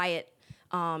a quiet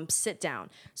sit down.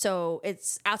 So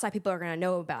it's outside people are going to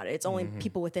know about it. It's only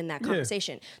people within that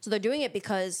conversation. So they're doing it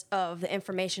because of the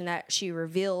information that she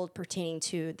revealed pertaining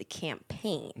to the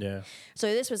campaign. Yeah. So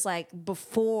this was like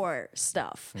before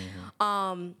stuff.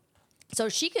 So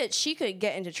she could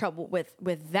get into trouble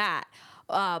with that.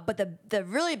 But the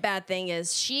really bad thing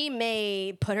is she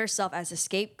may put herself as a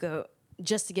scapegoat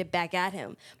just to get back at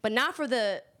him, but not for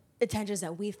the intentions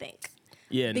that we think.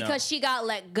 Yeah, Because she got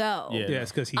let go. Yeah. Yeah,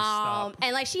 it's because he stopped.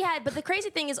 And like but the crazy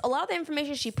thing is a lot of the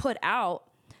information she put out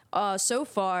so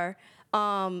far,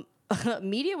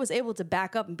 media was able to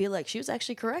back up and be like, she was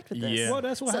actually correct with this. Yeah. Well,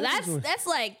 that's what So happens that's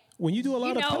like, when you do a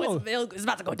lot of pillow. it's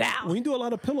about to go down. When you do a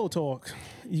lot of pillow talk,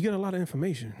 you get a lot of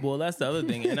information. Well, that's the other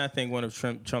thing, and I think one of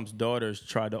Trump's daughters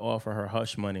tried to offer her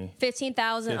hush money.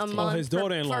 $15,000 a month his for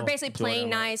daughter-in-law. basically playing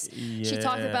nice. She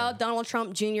talked Yeah. about Donald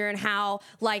Trump Jr. and how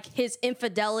like his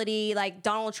infidelity, like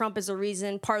Donald Trump is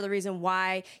part of the reason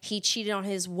why he cheated on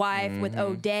his wife with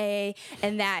O'Day,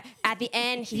 and that at the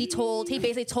end he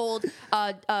basically told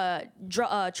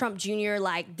Trump Jr.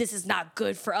 like, this is not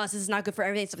good for us, this is not good for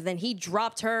everything. So then he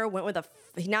dropped her,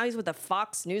 now he's with a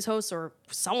Fox News host or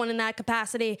someone in that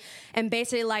capacity, and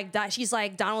basically like she's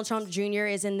like, Donald Trump Jr.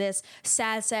 is in this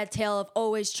sad tale of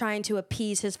always trying to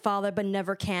appease his father but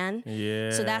never can.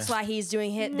 Yeah. So that's why he's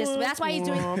doing this. That's why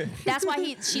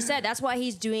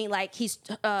he's doing like he's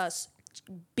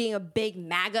being a big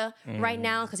MAGA right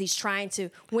now because he's trying to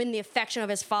win the affection of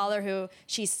his father, who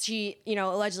she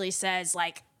allegedly says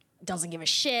like doesn't give a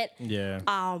shit. Yeah.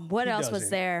 What else was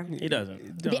doesn't. there? He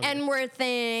doesn't. The N-word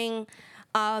thing.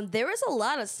 There was a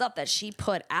lot of stuff that she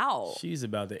put out. She's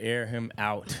about to air him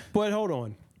out. But hold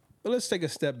on. Let's take a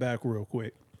step back real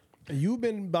quick. You've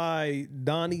been by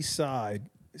Donnie's side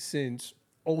since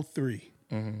 03.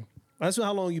 That's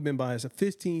how long you've been biased.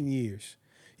 15 years.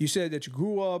 You said that you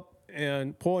grew up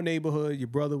in poor neighborhood. Your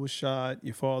brother was shot.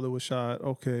 Your father was shot.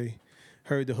 Okay.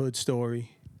 Heard the hood story.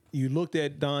 You looked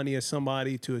at Donnie as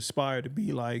somebody to aspire to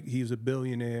be like. He was a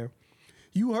billionaire.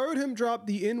 You heard him drop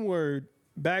the N-word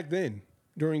back then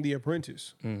during The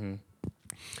Apprentice. Mm-hmm.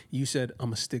 You said, I'm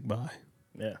going to stick by.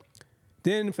 Yeah.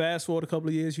 Then fast forward a couple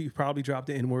of years, you probably dropped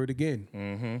the N-word again.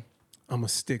 Mm-hmm. I'm going to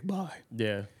stick by.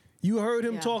 Yeah. You heard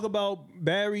him talk about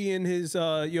Barry and his,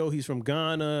 he's from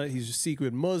Ghana. He's a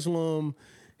secret Muslim.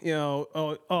 I'm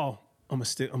going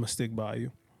to stick by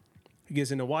you. He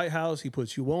gets in the White House. He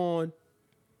puts you on.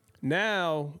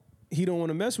 Now, he don't want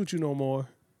to mess with you no more.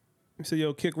 He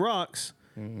said, kick rocks.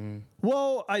 Mm-hmm.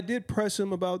 Well, I did press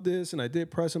him about this, and I did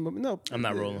press him. No, I'm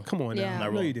not rolling. Come on Yeah. now. I'm not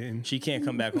No, rolling. you didn't. She can't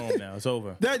come back home now. It's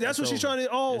over. That's what she's trying to.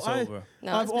 It's over.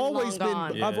 No, I've it's been always long been.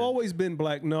 gone. Yeah. I've always been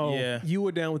black. No, Yeah. you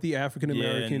were down with the African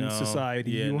American no.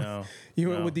 society. Yeah, you went, no. you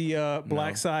went No. with the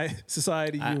black No. side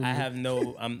society. I have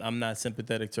no. I'm not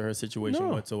sympathetic to her situation No.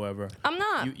 whatsoever. I'm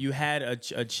not. You had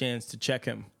a chance to check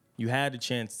him. You had a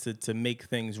chance to make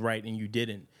things right, and you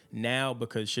didn't. Now,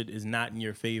 because shit is not in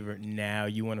your favor, now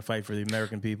you want to fight for the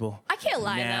American people. I can't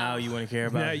lie, Now though. you want to care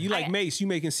about. Yeah, you like I- Mace. You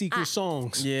making secret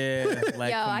songs. Yeah,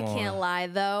 like Yo, come I on. can't lie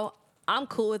though. I'm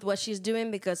cool with what she's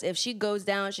doing because if she goes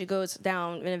down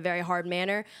in a very hard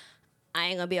manner. I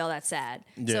ain't gonna be all that sad.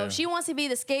 So Yeah. if she wants to be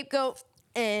the scapegoat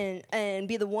and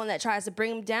be the one that tries to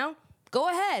bring him down, go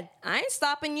ahead. I ain't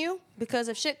stopping you because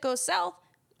if shit goes south,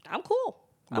 I'm cool.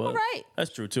 I'm Well, all right.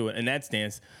 That's true too. In that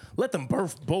stance, let them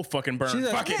both fucking burn. She's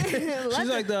Fuck like,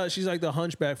 it. she's like the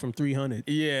Hunchback from 300.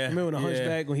 Yeah, Remember when the yeah.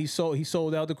 Hunchback when he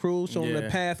sold out the crew, showing Yeah. the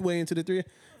pathway into the 3.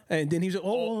 And then he's like,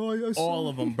 I saw All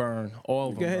of them burn. All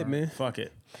of them. Go ahead, burn. man. Fuck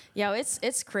it. Yo,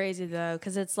 it's crazy though,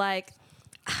 because it's like,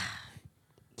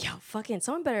 fucking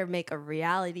someone better make a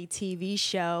reality TV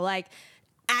show, like,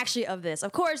 actually of this.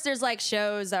 Of course, there's like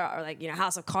shows that are like,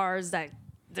 House of Cards that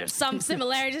there's some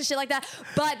similarities and shit like that,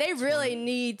 but they really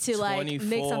need to like make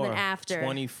something after.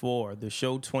 24. The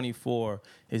show 24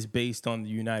 is based on the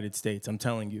United States. I'm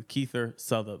telling you, Kiefer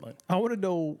Sutherland. I want to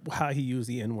know how he used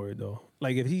the N-word though.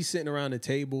 Like if he's sitting around the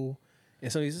table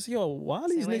and somebody says, why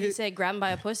these When he niggas? said grab him by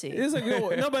a pussy It's like,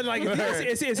 no, but like,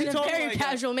 is he in a talking very like,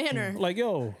 casual manner. like,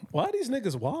 why are these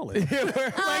niggas wildin'?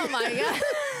 Oh my god.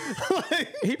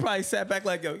 He probably sat back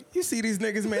like, yo, you see these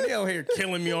niggas, man? They out here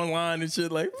killing me online and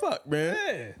shit. Like, fuck, man.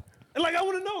 Yeah. And like I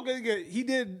want to know because he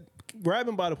did grab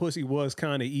him by the pussy was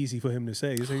kind of easy for him to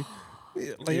say. It's like,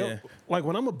 Yeah. like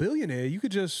when I'm a billionaire, you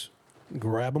could just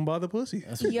grab him by the pussy.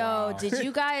 Yo, did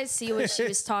you guys see what she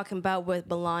was talking about with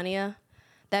Melania?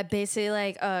 That basically,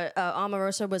 like,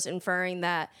 Omarosa was inferring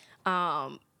that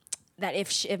that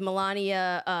if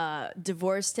Melania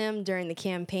divorced him during the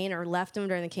campaign or left him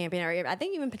during the campaign, or I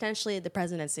think even potentially the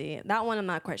presidency, that one I'm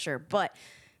not quite sure, but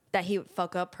that he would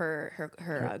fuck up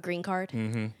her green card.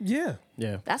 Yeah.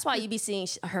 Yeah. That's why you be seeing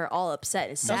her all upset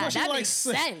and sad. That makes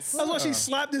sense. That's why she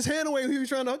slapped his hand away when he was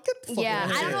trying to get the fuck Yeah,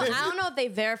 out of here. I don't know if they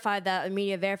verified that, the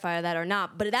media verified that or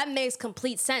not, but that makes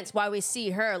complete sense why we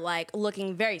see her like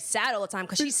looking very sad all the time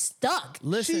because she's stuck.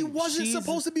 Listen, She wasn't she's-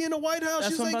 supposed to be in the White House. That's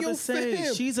She's what I'm like, about yo, to say.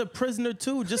 fam. She's a prisoner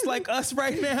too, just like us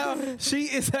right now. She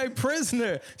is a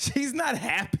prisoner. She's not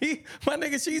happy. My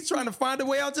nigga, she's trying to find a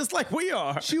way out just like we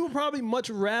are. She would probably much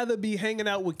rather be hanging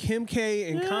out with Kim K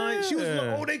and Kanye. She was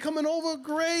like, oh, they coming over?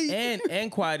 Great.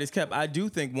 And quiet is kept. I do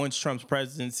think once Trump's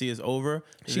presidency is over,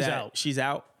 She's out. She's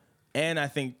out. And I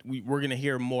think we're going to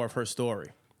hear more of her story.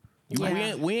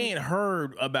 Yeah. We ain't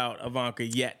heard about Ivanka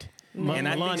yet. And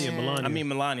I think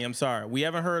Melania. I'm sorry. We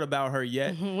haven't heard about her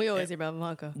yet. We always hear about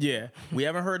Ivanka. Yeah, we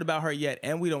haven't heard about her yet,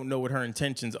 and we don't know what her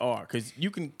intentions are because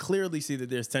you can clearly see that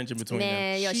there's tension between them.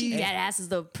 Man, yo, she dead ass is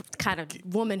the kind of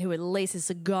woman who would lace a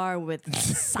cigar with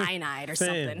cyanide or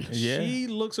something. Yeah. She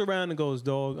looks around and goes,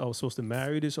 dog, I was supposed to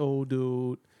marry this old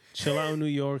dude, chill out in New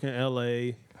York and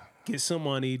LA, get some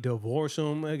money, divorce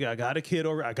him. I got a kid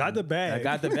already. I got the bag. I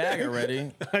got the bag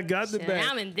already. I got the Shit, bag.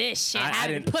 I'm in this shit. I I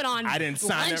didn't- didn't put on. I didn't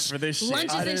sign up lunch- for this shit.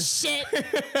 Lunches I and shit.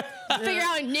 Figure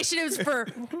out initiatives for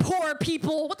poor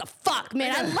people. What the fuck,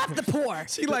 man? I love the poor.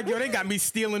 She like, yo, they got me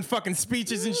stealing fucking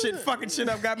speeches and shit, fucking shit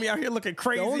up, got me out here looking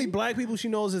crazy. The only black people she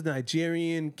knows is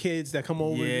Nigerian kids that come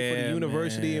over for Yeah, the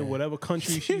university man. in whatever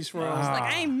country she's from. Like,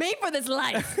 I ain't made for this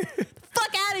life.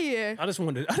 Fuck out of here. I just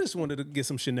wanted to get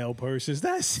some Chanel purses.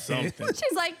 That's Something. it.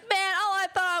 She's like, man, all I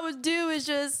thought I would do is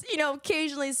just,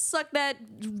 occasionally suck that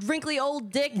wrinkly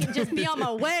old dick and just be on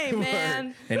my way,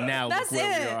 man. And now That's look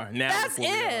where it. we are. Now That's look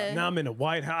where we are. it. Now I'm in the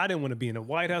White House. I didn't want to be in the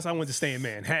White House. I wanted to stay in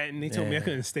Manhattan. They told me I Yeah.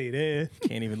 couldn't stay there.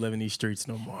 Can't even live in these streets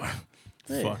no more.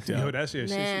 Fucked Yo, up. that's your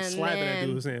shit. Man, She's slapping that man.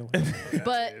 dude's hand.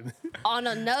 But On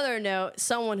another note,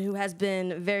 someone who has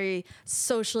been very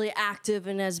socially active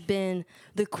and has been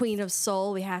the queen of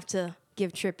soul, we have to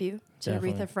give tribute to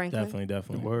Aretha Franklin.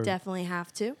 Definitely. Word. Definitely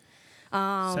have to.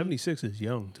 76 is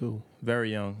young too.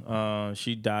 Very young.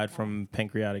 She died from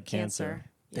pancreatic cancer.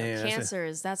 Yeah, Damn, cancer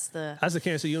is that's the. That's a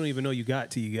cancer you don't even know you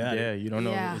got till you got Yeah, it. you don't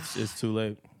know. Yeah. It's too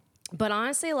late. But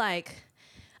honestly, like,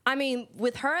 I mean,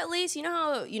 with her at least, you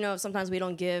know how sometimes we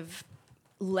don't give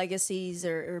legacies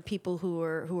or people who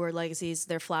are legacies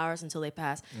their flowers until they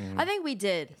pass. I think we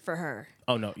did for her.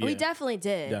 Oh no, yeah. We definitely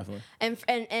did.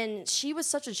 Definitely. And she was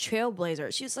such a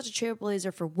trailblazer. She was such a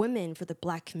trailblazer for women, for the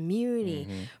black community,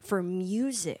 for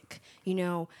music. You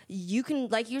know, you can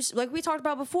like we talked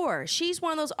about before. She's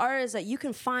one of those artists that you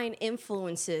can find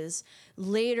influences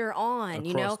later on.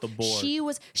 Across the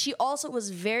board. She also was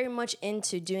very much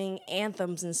into doing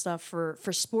anthems and stuff for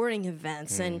sporting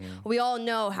events. And we all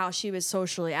know how she was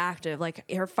socially active. Like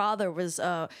her father was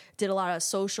did a lot of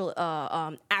social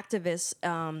activists,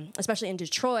 especially in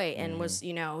Detroit, and was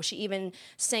she even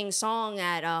sang song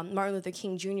at Martin Luther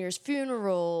King Jr.'s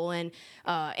funeral. And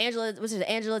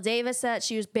Angela Davis that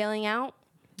she was bailing out?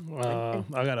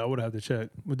 I would have to check.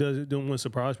 But don't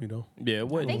surprise me though. Yeah,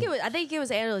 what? I think it was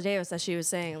Angela Davis that she was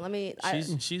saying.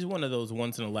 She's one of those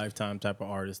once in a lifetime type of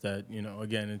artists that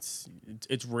again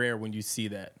it's rare when you see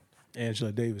that.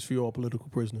 Angela Davis, free all political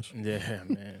prisoners. Yeah,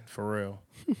 man, for real.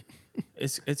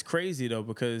 It's crazy though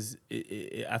because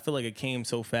I feel like it came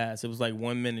so fast. It was like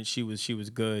 1 minute she was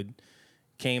good,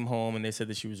 came home and they said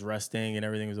that she was resting and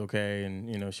everything was okay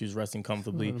and she was resting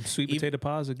comfortably. Sweet potato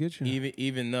pies will get you.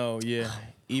 Even though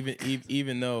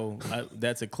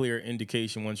that's a clear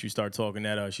indication once you start talking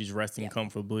that she's resting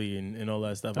comfortably and all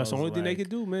that stuff. That's the only thing they could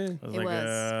do, man. I was It like,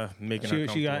 was. making her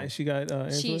comfortable. She got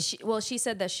Angela? She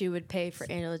said that she would pay for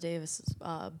Angela Davis's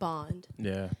bond.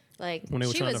 Yeah. Like When they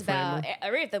were she trying was to frame about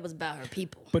her? Aretha was about her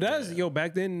people. But that's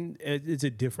back then it's a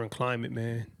different climate,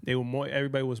 man.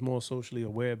 Everybody was more socially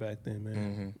aware back then,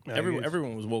 man. Like,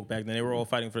 Everyone was woke back then. They were all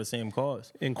fighting for the same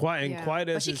cause. and quiet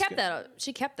as But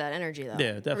she kept that energy though.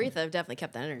 Yeah, definitely. Aretha definitely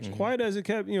kept that energy. quiet as it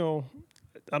kept, I don't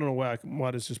know why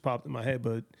this just popped in my head,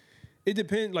 but it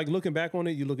depends. Like looking back on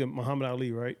it, you look at Muhammad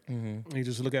Ali, right? And you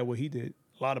just look at what he did.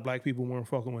 A lot of black people weren't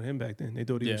fucking with him back then. They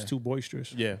thought he was too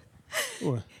boisterous. Yeah.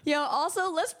 What? Yo,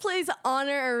 also let's please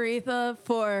honor Aretha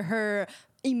for her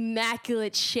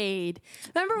immaculate shade.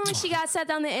 Remember when she got sat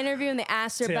down the interview and they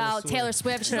asked her about Taylor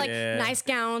Swift? She's like, nice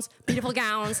gowns, beautiful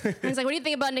gowns. And he's like, what do you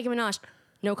think about Nicki Minaj?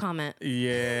 No comment.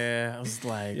 Yeah. I was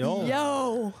like,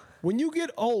 Yo. When you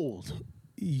get old,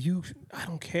 I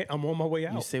don't care. I'm on my way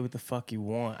out. you say what the fuck you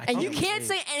want. And you can't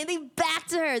say anything back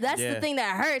to her. That's the thing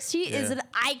that hurts. She is an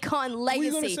icon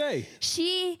legacy. What are you gonna say?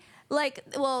 She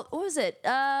what was it?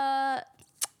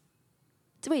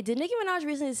 Wait, did Nicki Minaj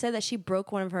recently say that she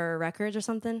broke one of her records or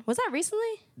something? Was that recently?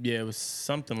 Yeah, it was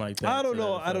something like that. I don't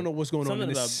know. I don't know what's going on in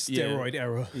this steroid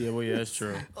era. Yeah, well, yeah, that's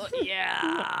true. Yeah.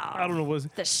 I don't know what's.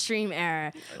 The stream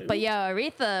era. But yo,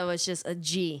 Aretha was just a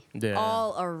G. Yeah.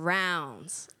 All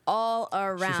around. All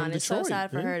around. It's so Detroit,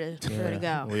 sad for her to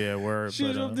go. Well, yeah, word. She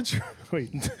was But, from Detroit.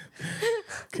 Wait.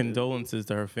 condolences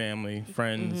to her family,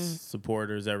 friends,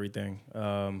 supporters, everything.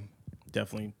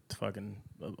 Definitely fucking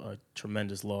a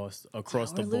tremendous loss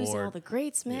across the We're losing all board. the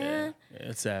greats, man. Yeah,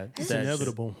 it's sad. It's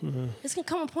inevitable. It's gonna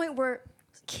come a point where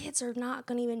kids are not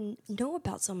gonna even know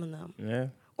about some of them Yeah.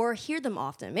 or hear them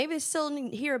often. Maybe they still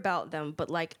hear about them, but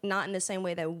like not in the same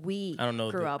way that we I don't know.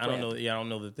 grew up I don't with. know. Yeah, I don't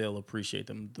know that they'll appreciate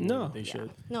them the way No. that they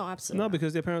should. No, absolutely. No, not.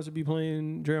 because their parents would be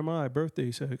playing Jeremiah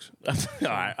birthday sex. all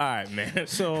right, man.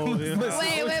 So Wait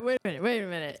a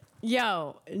minute.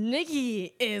 Yo,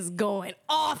 Nicki is going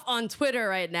off on Twitter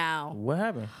right now. What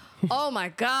happened? Oh my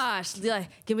gosh. Like,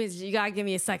 you gotta give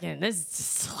me a second. This is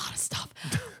just a lot of stuff.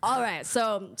 All right,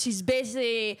 so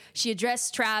she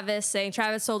addressed Travis, saying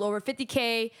Travis sold over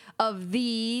 50K of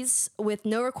these with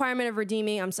no requirement of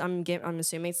redeeming. I'm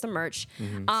assuming it's the merch.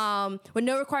 With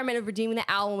no requirement of redeeming the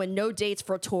album, with no dates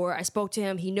for a tour. I spoke to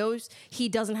him. He knows he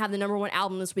doesn't have the #1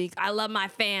 album this week. I love my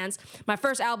fans. My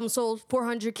first album sold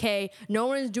 400K. No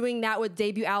one is doing that with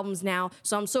debut albums now,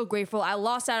 so I'm so grateful. I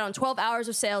lost out on 12 hours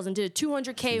of sales and did a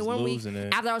 200K in 1 week losing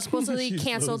it. after I was supposedly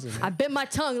canceled. I bit my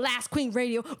tongue last Queen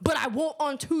Radio, but I won't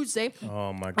on Tuesday.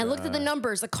 Oh my god! I looked at the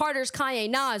numbers. The Carters, Kanye,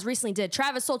 Nas recently did.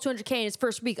 Travis sold 200K in his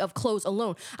first week of clothes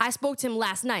alone. I spoke to him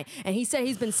last night, and he said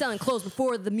he's been selling clothes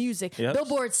before the music. Yep.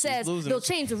 Billboard says they'll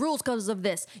change the rules because of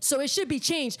this, so it should be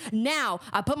changed now.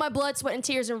 I put my blood, sweat, and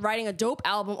tears in writing a dope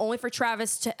album only for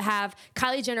Travis to have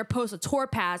Kylie Jenner post a tour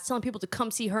pass telling people to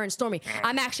come see her and Stormy.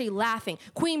 I'm actually laughing.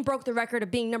 Queen broke the record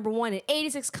of being #1 in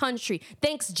 86 countries.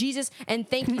 Thanks, Jesus, and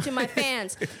thank you to my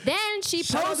fans. Then she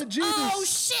Shout out posts, to Jesus. oh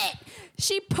shit!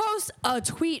 She posts a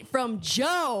tweet from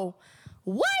Joe.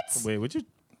 What? Wait, what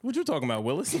you talking about,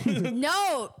 Willis?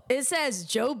 No, it says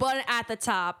Joe Budden at the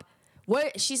top.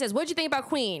 What she says? What'd you think about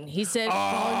Queen? He said,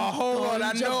 hold on,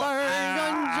 I know.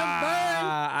 Ganja burn.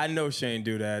 I know Shane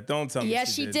do that. Don't tell me.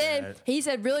 Yes, she did. That. He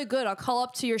said, really good. I'll call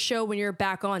up to your show when you're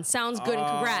back on. Sounds good and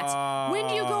congrats. When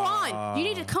do you go on? You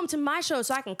need to come to my show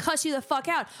so I can cuss you the fuck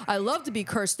out. I love to be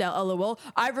cursed out, lol.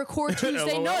 I record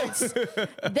Tuesday nights.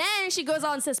 Then she goes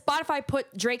on and says, Spotify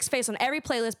put Drake's face on every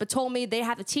playlist, but told me they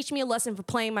had to teach me a lesson for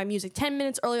playing my music 10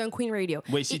 minutes earlier on Queen Radio.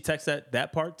 Wait, she texted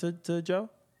that part to Joe?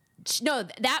 No,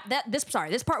 this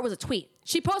part was a tweet.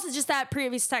 She posted just that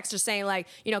previous text just saying like,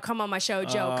 come on my show,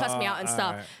 Joe, cuss me out and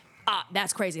stuff. Right.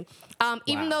 That's crazy.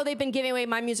 Even though they've been giving away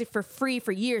my music for free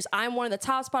for years, I'm one of the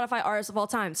top Spotify artists of all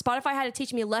time. Spotify had to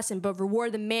teach me a lesson, but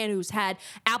rewarded the man who's had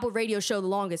Apple Radio show the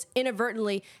longest,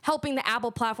 inadvertently helping the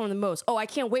Apple platform the most. Oh, I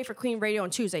can't wait for Queen Radio on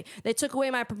Tuesday. They took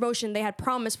away my promotion they had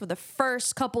promised for the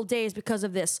first couple days because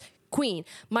of this. Queen.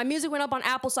 My music went up on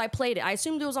Apple, so I played it. I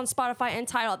assumed it was on Spotify and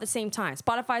Tidal at the same time.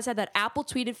 Spotify said that Apple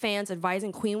tweeted fans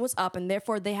advising Queen was up, and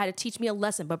therefore they had to teach me a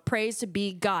lesson, but praise to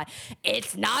be God.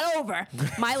 It's not over.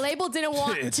 My label didn't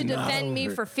want to defend me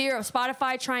for fear of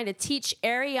Spotify trying to teach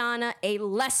Ariana a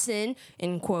lesson,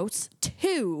 in quotes,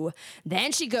 too.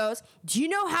 Then she goes, do you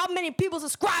know how many people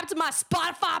subscribe to my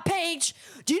Spotify page?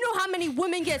 Do you know how many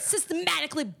women get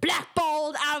systematically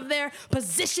blackballed out of their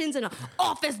positions in an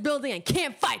office building and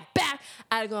can't fight back?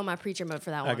 I had to go in my preacher mode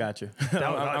for that one. I got you.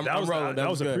 That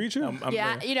was a preacher?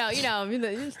 Yeah,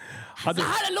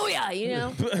 hallelujah, I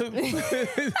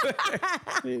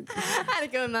had to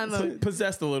go in my mode.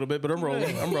 Possessed a little bit, but I'm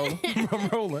rolling. I'm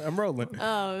rolling.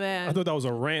 Oh, man. I thought that was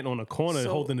a rant on a corner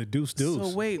holding the deuce. So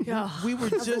wait, we were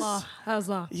just... That was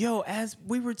long. Yo, as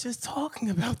we were just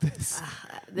talking about this.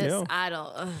 I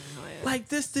don't... Like,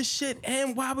 this shit.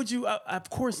 And why would you... of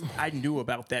course, I knew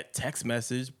about that text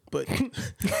message, but...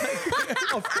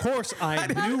 Of course I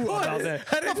knew about that.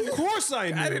 Of course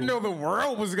I knew. I didn't know the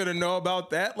world was going to know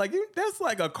about that. Like, that's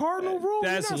like a cardinal rule.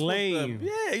 That's lame.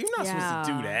 You're not supposed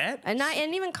to do that. And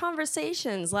even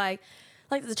conversations, like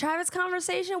the Travis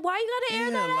conversation, why you gotta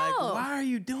air that out? Why are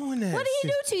you doing that? What did he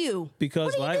do to you?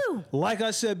 Because what did he do? Like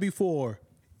I said before,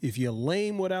 if you're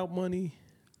lame without money,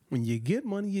 when you get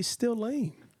money, you're still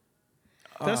lame.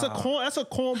 That's a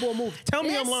cornball move. Tell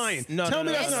me I'm lying. No.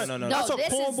 That's a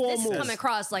cornball move. This is coming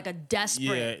across like a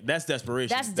desperate. Yeah, that's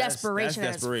desperation. That's desperation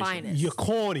at its finest. You're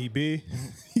corny, B.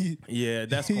 Yeah,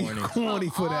 that's corny. You're corny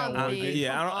for that one.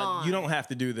 You don't have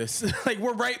to do this. Like,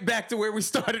 we're right back to where we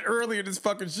started earlier this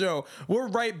fucking show. We're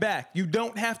right back. You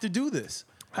don't have to do this.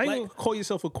 How you gonna call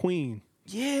yourself a queen?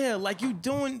 Yeah, like you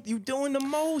doing the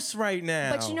most right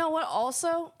now. But you know what?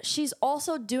 Also, she's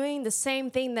also doing the same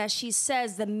thing that she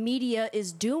says the media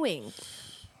is doing.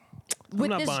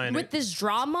 With this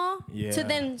drama to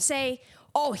then say,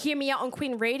 oh, hear me out on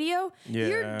Queen Radio. Yeah.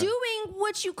 You're doing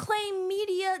what you claim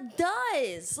media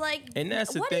does. Like, and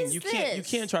that's the thing. You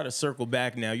can't try to circle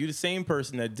back now. You're the same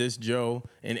person that dissed Joe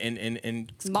and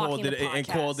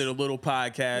called it a little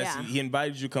podcast. Yeah. He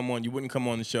invited you to come on. You wouldn't come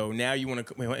on the show. Now you want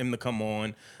him to come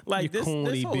on. Like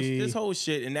this whole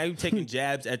shit. And now you're taking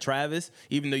jabs at Travis,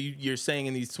 even though you're saying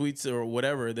in these tweets or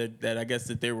whatever that I guess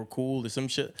that they were cool or some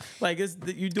shit. Like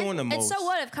you're doing the most. And so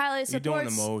what if Kylie supports? You're doing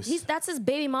the most. That's his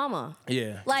baby mama. Yeah.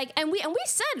 Like, and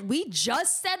we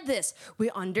just said this.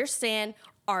 We understand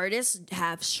artists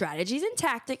have strategies and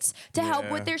tactics to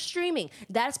help with their streaming.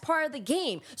 That's part of the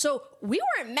game. So we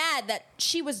weren't mad that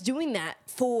she was doing that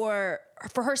for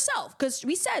herself, because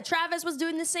we said Travis was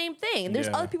doing the same thing. And there's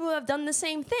other people who have done the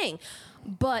same thing.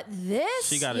 But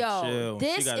this,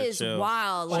 this is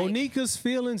wild. Like, Onika's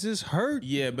feelings is hurt.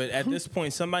 Yeah, but at this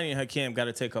point, somebody in her camp got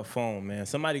to take her phone, man.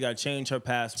 Somebody got to change her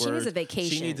password. She needs a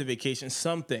vacation. She needs a vacation.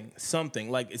 Something.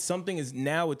 Like something is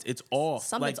now. It's off.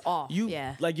 Something's off.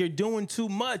 Like you're doing too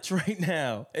much right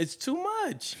now. It's too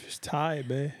much. She's tired,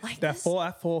 man. Like that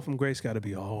fall from grace got to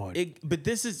be hard. But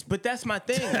that's my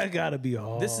thing. That got to be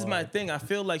hard. This is my thing. I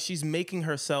feel like she's making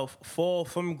herself fall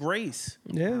from grace.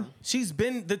 Yeah. She's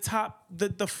been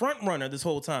the front runner this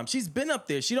whole time. She's been up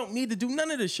there. She don't need to do none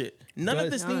of this shit. None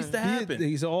of this needs to happen.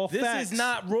 These are all facts. This is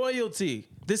not royalty.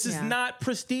 This is not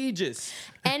prestigious.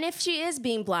 And if she is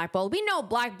being blackballed, we know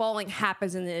blackballing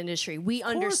happens in the industry. We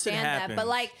understand that. But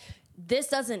like, this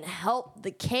doesn't help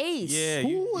the case. Yeah.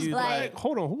 Who was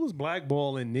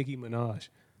blackballing Nicki Minaj?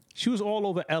 She was all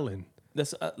over Ellen.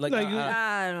 That's I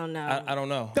don't know. I don't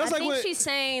know. I think she's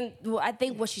saying. I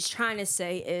think what she's trying to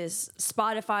say is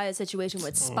Spotify's situation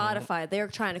with Spotify. They're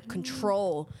trying to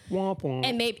control,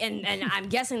 and maybe, and I'm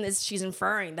guessing this. She's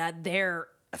inferring that they're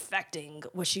affecting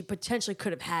what she potentially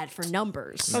could have had for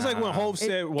numbers. That's like when Hov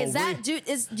said, "Well, Is that do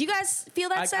you guys feel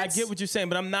that I sense? get what you're saying,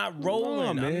 but I'm not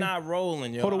rolling. man. I'm not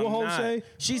rolling, yo. Hold on, what I'm Hov not. say?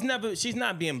 She's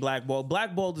not being blackballed.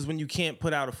 Blackballed is when you can't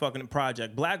put out a fucking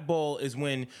project. Blackball is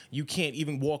when you can't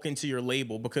even walk into your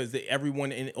label because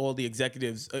everyone and all the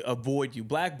executives avoid you.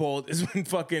 Blackballed is when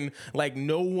fucking like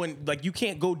no one, like you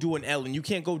can't go do an Ellen, you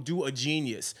can't go do a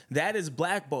Genius. That is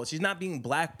blackballed. She's not being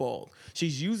blackballed.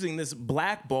 She's using this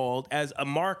blackballed as a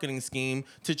marketing scheme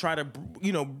to try to,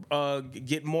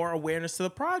 get more awareness to the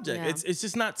project. Yeah. It's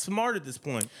just not smart at this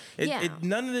point.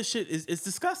 None of this shit is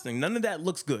disgusting. None of that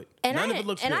looks good. None of it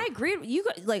looks good. I agreed.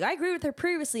 I agreed with her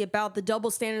previously about the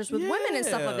double standards with women and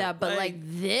stuff like that. But like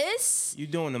this, you're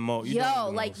doing the most.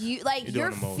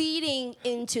 You're feeding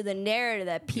into the narrative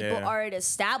that people already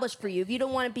established for you. If you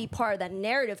don't want to be part of that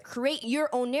narrative, create your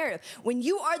own narrative. When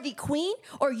you are the queen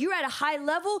or you're at a high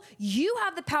level, you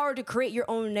have the power to create your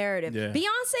own narrative. Yeah.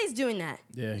 Beyonce's doing that.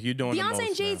 Yeah, you're doing the most. Beyonce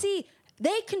and Jay-Z,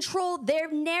 they control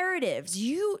their narratives.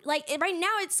 Right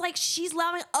now, it's like she's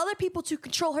allowing other people to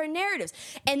control her narratives.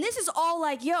 And this is all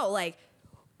like,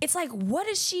 it's like, what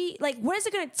is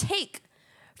it going to take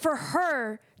for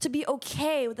her to be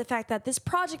okay with the fact that this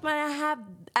project might not have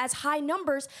as high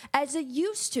numbers as it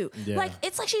used to? Yeah. Like,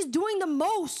 it's like she's doing the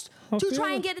most to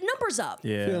try and get the numbers up.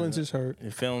 Yeah, feelings is hurt.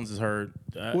 Feelings is hurt.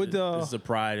 With, this is a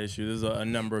pride issue. There's a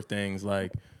number of things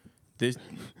like this.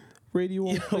 Radio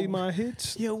won't play my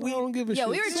hits. I don't give a shit.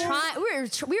 We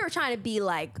were trying to be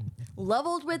like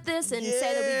leveled with this and say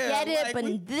that we get it,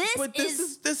 but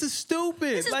this is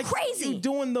stupid. This is crazy. You're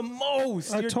doing the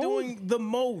most. You're doing the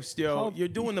most, yo. You're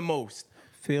doing the most.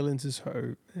 Feelings is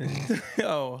hurt.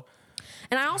 Yo.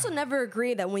 And I also never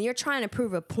agree that when you're trying to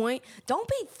prove a point, don't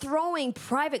be throwing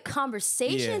private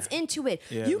conversations into it.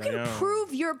 Yeah, you can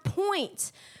prove your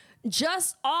point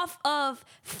just off of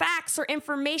facts or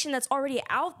information that's already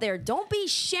out there. Don't be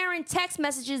sharing text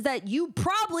messages that you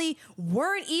probably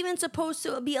weren't even supposed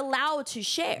to be allowed to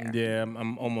share. Yeah,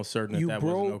 I'm almost certain that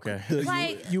wasn't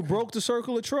okay. You broke the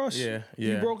circle of trust. Yeah.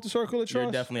 You broke the circle of trust.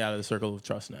 You're definitely out of the circle of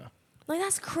trust now. Like,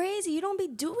 that's crazy. You don't be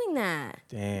doing that.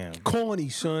 Damn. Corny,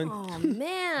 son. Oh,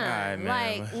 man. All right,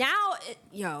 man. Like, now,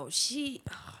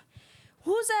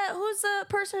 who's the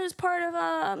person who's part of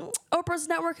Oprah's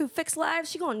network who fixed lives?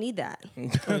 She gonna need that.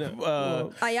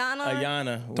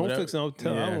 Ayana. Don't fix no.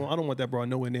 I don't want that broad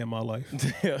nowhere near my life.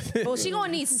 Well, she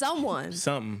gonna need someone.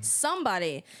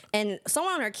 Somebody. And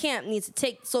someone on her camp needs to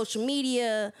take social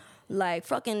media, like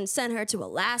fucking send her to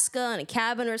Alaska in a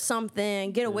cabin or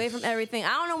something, get away from everything. I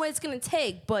don't know what it's gonna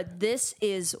take, but this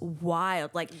is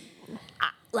wild.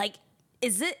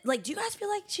 Is it like? Do you guys feel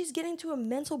like she's getting to a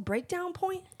mental breakdown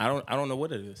point? I don't know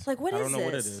what it is. Like, what is I don't know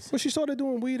what it this? is. Well, she started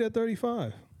doing weed at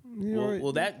 35.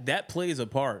 Well, that plays a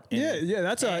part.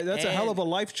 That's a hell of a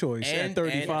life choice at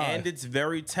 35. And it's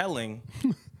very telling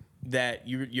that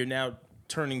you're now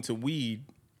turning to weed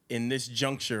in this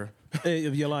juncture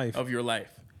of your life.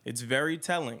 It's very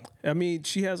telling. I mean,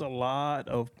 she has a lot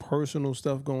of personal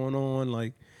stuff going on.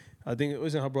 Like, I think it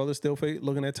wasn't her brother still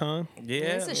looking at time. Yeah,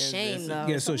 it's a shame though.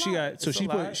 Yeah, so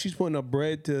she's putting up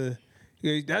bread to.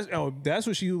 That's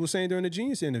what she was saying during the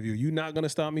Genius interview. You're not gonna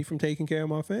stop me from taking care of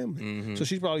my family. Mm-hmm. So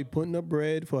she's probably putting up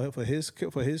bread for his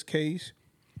case.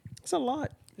 It's a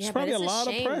lot. Yeah, it's probably but it's a lot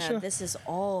of pressure. This is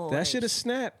all that shit is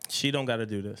snapped. She don't got to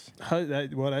do this. I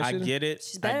get it.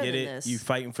 She's better I get than it. this. You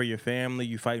fighting for your family.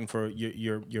 You fighting for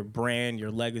your brand,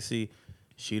 your legacy.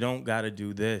 She don't got to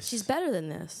do this. She's better than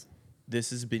this.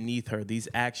 This is beneath her. These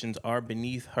actions are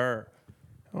beneath her.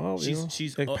 Oh,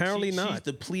 she's apparently not. She's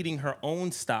depleting her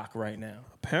own stock right now.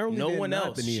 Apparently, no one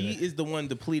else. She is the one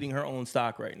depleting her own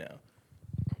stock right now.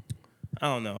 I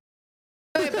don't know.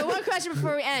 Okay, but one question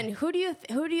before we end: Who do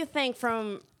you think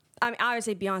from? I mean,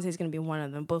 obviously Beyonce is going to be one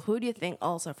of them, but who do you think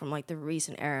also from like the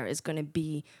recent era is going to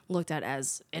be looked at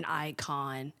as an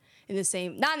icon in the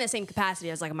same, not in the same capacity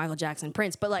as like a Michael Jackson,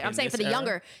 Prince, but like I'm saying for the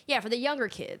younger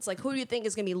kids, like who do you think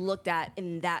is going to be looked at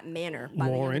in that manner by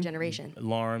the younger generation?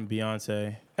 Lauren,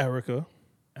 Beyonce, Erica.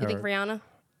 You think Rihanna?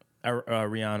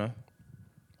 Rihanna.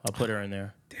 I'll put her in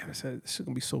there. Damn, this is going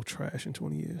to be so trash in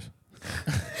 20 years.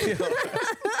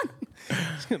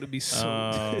 It's going to be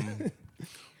so...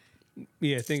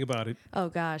 Yeah, think about it. Oh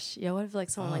gosh, yeah. What if like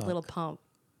someone like Lil Pump?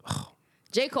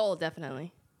 J. Cole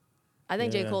definitely. I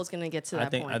think J. Cole's gonna get to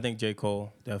that point. I think J.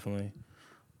 Cole definitely.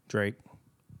 Drake.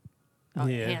 Oh,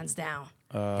 hands down.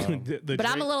 But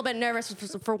I'm a little bit nervous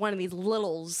for one of these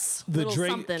little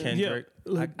Drake, something. Kendrick.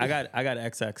 I got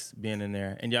XX being in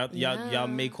there, and y'all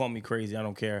may call me crazy. I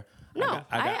don't care. No,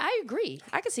 I agree.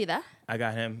 I can see that. I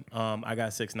got him. I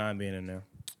got 6ix9ine being in there.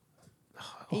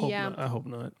 I hope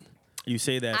not. You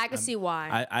say that. I can see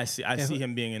why. I see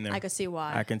him being in there. I can see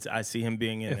why. I see him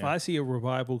being in If there. I see a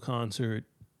revival concert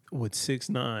with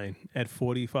 6ix9ine at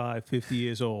 45, 50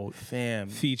 years old, Fam,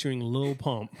 featuring Lil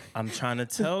Pump, I'm trying to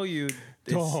tell you.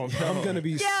 dog, I'm gonna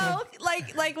be Yo,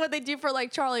 like what they do for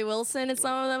like Charlie Wilson and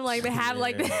some of them, like they have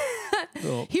like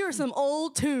here are some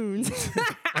old tunes.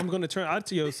 I'm gonna turn. I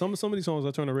tell you, some of these songs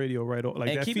I turn the radio right off. Like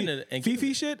And that keeping it- and Fifi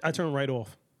keeping- shit, I turn right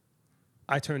off.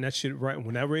 I turn that shit right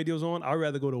when that radio's on. I'd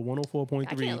rather go to I 104.3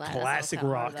 can't lie, that classic song's kinda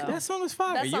rock. hard, though. That song is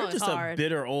fire. That song You're is just hard. a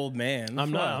bitter old man.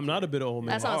 I'm not. Fuck. I'm not a bit of old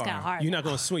man. That song's kind of hard. You're not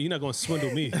gonna swing. You're not gonna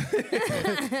swindle me.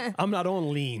 I'm not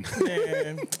on lean.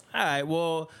 Man. All right.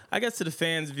 Well, I guess to the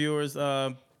fans, viewers,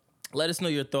 let us know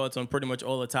your thoughts on pretty much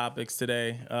all the topics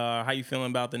today. How you feeling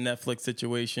about the Netflix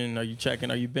situation? Are you checking?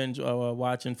 Are you binge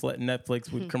watching Netflix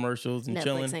with commercials and Netflix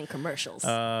chilling? and commercials.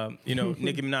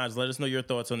 Nicki Minaj, let us know your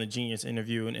thoughts on the Genius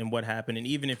interview and what happened. And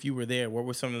even if you were there, what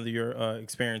were some of your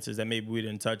experiences that maybe we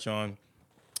didn't touch on?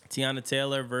 Tiana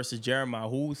Taylor versus Jeremiah.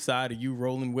 Whose side are you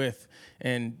rolling with?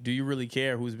 And do you really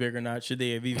care who's bigger or not? Should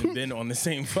they have even been on the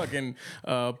same fucking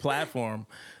platform?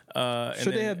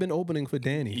 Should they have been opening for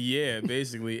Danny? Yeah,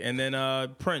 basically. And then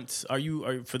Prince, are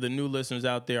you for the new listeners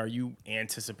out there, are you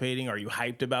anticipating? Are you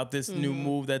hyped about this new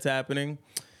move that's happening?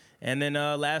 And then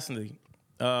lastly,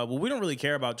 we don't really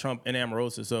care about Trump and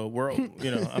Omarosa, so we're, I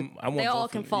want They all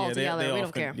both can of- fall they together. We all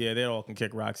don't care. Yeah, they all can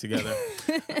kick rocks together.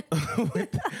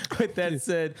 With that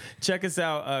said, check us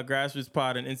out, Grassroots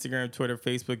Pod on Instagram, Twitter,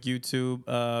 Facebook,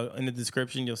 YouTube. In the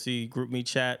description, you'll see GroupMe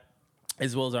chat,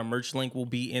 as well as our merch link will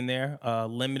be in there.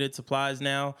 Limited supplies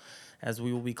now, as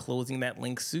we will be closing that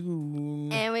link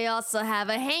soon. And we also have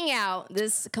a hangout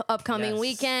this upcoming Yes,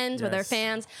 weekend with our yes.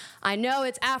 fans. I know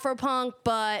it's Afropunk,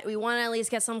 but we want to at least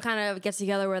get some kind of get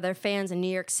together with our fans in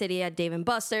New York City at Dave &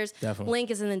 Buster's. Definitely. Link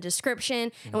is in the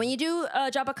description. And when you do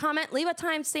drop a comment, leave a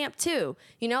timestamp too.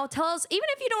 Tell us, even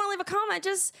if you don't want to leave a comment,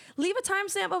 just leave a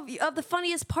timestamp of the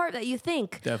funniest part that you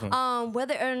think. Definitely.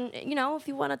 Whether, if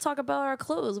you want to talk about our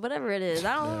clothes, whatever it is.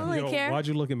 I don't really care. Why'd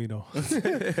you look at me though? I had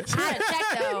to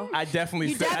check though. I definitely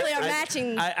You definitely are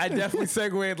matching. I definitely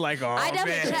segued like, oh, I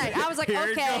definitely checked. I was like, Here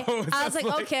it okay. goes. I was like,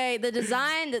 okay. The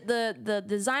design, the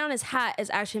design on his hat is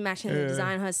actually matching the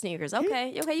design on his sneakers.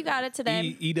 Okay, you got it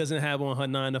today. He doesn't have on her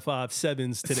 9 to 5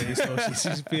 sevens today, so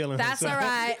she's feeling. That's all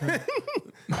herself.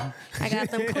 right. I got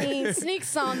them clean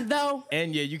sneaks on though.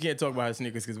 And yeah, you can't talk about his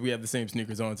sneakers because we have the same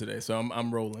sneakers on today. So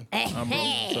I'm rolling. I'm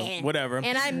rolling. So whatever.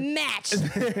 And I matched,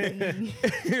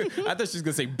 I thought she was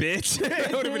gonna say bitch.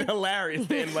 It would have been hilarious.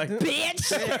 Then like,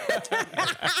 bitch.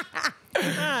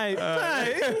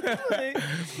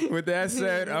 with that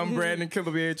said, I'm Brandon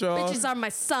Killer BHR. Bitches are my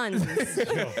sons.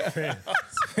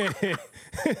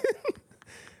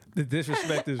 The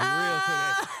disrespect is real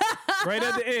today. Right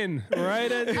at the end.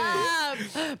 Right at the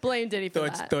end. Blame Diddy for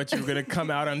that. Thought you were gonna come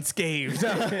out unscathed.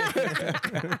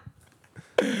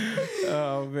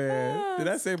 Oh man, did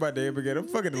I say my name again? I'm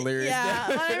fucking delirious. Yeah,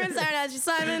 my name is Sarah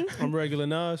Simon. I'm regular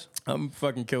Nas. I'm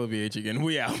fucking Killer BH again.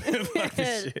 We out. Fuck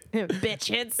this shit. Bitch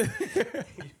hits.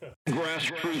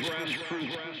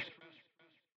 Grassroots.